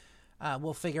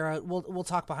 We'll figure out. We'll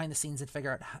talk behind the scenes and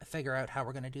figure out how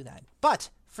we're going to do that. But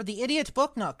for the Idiot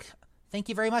Book Nook, thank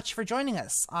you very much for joining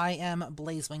us. I am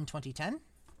Blazewing2010,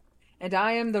 and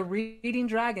I am the Reading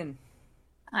Dragon.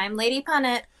 I'm Lady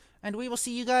Punnet. And we will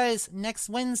see you guys next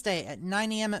Wednesday at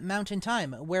 9 a.m. Mountain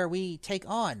Time, where we take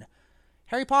on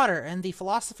Harry Potter and the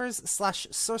Philosopher's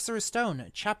 / Sorcerer's Stone,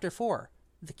 Chapter 4,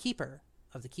 The Keeper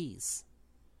of the Keys.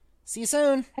 See you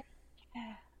soon!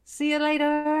 See you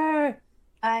later.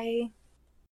 Bye.